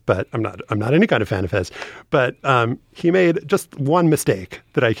of his, but I'm not any kind of fan of his. But he made just one mistake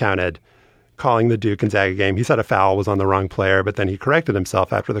that I counted calling the Duke-Gonzaga game. He said a foul was on the wrong player, but then he corrected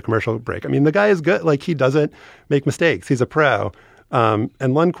himself after the commercial break. I mean, the guy is good. Like, he doesn't make mistakes. He's a pro. And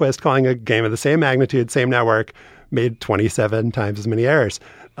Lundqvist, calling a game of the same magnitude, same network, made 27 times as many errors.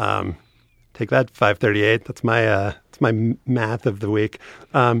 Take that, 538. That's my math of the week.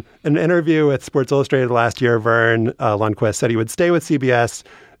 In an interview with Sports Illustrated last year, Vern Lundqvist said he would stay with CBS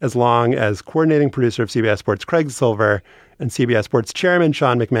as long as coordinating producer of CBS Sports Craig Silver and CBS Sports chairman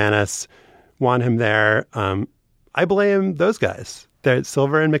Sean McManus want him there. I blame those guys.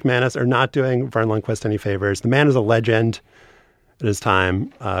 Silver and McManus are not doing Vern Lundqvist any favors. The man is a legend. It is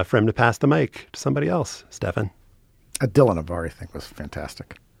time for him to pass the mic to somebody else, Stefan. Dylan Avar, I think, was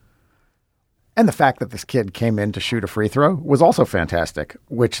fantastic. And the fact that this kid came in to shoot a free throw was also fantastic,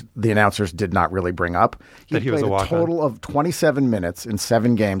 which the announcers did not really bring up. He played a total of 27 minutes in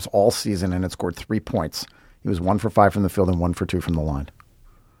 7 games all season and had scored 3 points. He was 1 for 5 from the field and 1 for 2 from the line.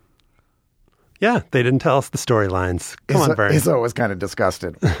 Yeah, they didn't tell us the storylines. Come on, Vern. Izzo was kind of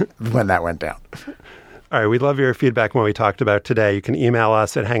disgusted when that went down. All right, we'd love your feedback on what we talked about today. You can email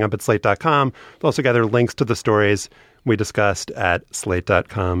us at hangup@slate.com. We'll also gather links to the stories we discussed at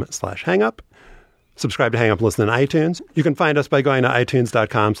slate.com/hangup. Subscribe to Hang Up and Listen on iTunes. You can find us by going to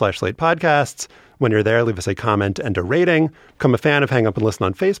itunes.com/slate-podcasts. When you're there, leave us a comment and a rating. Become a fan of Hang Up and Listen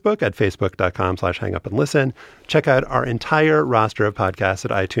on Facebook at facebook.com/hangup-and-listen. Check out our entire roster of podcasts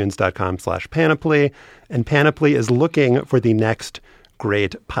at itunes.com/panoply. And Panoply is looking for the next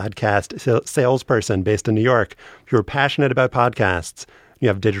great podcast salesperson based in New York. If you're passionate about podcasts, you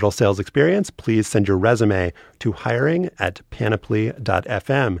have digital sales experience, please send your resume to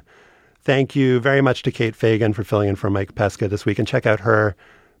hiring@panoply.fm. Thank you very much to Kate Fagan for filling in for Mike Pesca this week. And check out her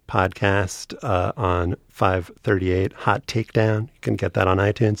podcast on 538 Hot Takedown. You can get that on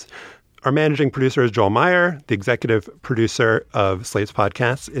iTunes. Our managing producer is Joel Meyer. The executive producer of Slate's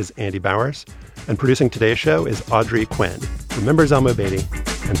podcasts is Andy Bowers. And producing today's show is Audrey Quinn. Remember Zelma Beatty,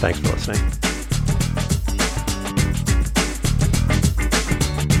 and thanks for listening.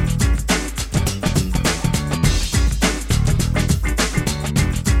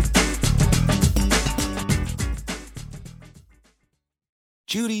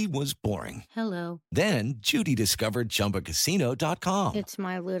 Judy was boring. Hello. Then Judy discovered ChumbaCasino.com. It's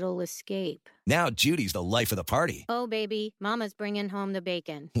my little escape. Now Judy's the life of the party. Oh, baby, mama's bringing home the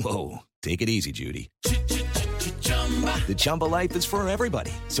bacon. Whoa, take it easy, Judy. The Chumba life is for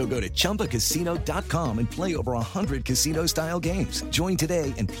everybody. So go to ChumbaCasino.com and play over 100 casino-style games. Join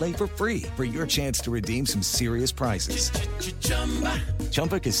today and play for free for your chance to redeem some serious prizes.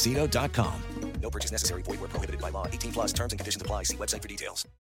 ChumbaCasino.com. No purchase necessary. Void where prohibited by law. 18 plus terms and conditions apply. See website for details.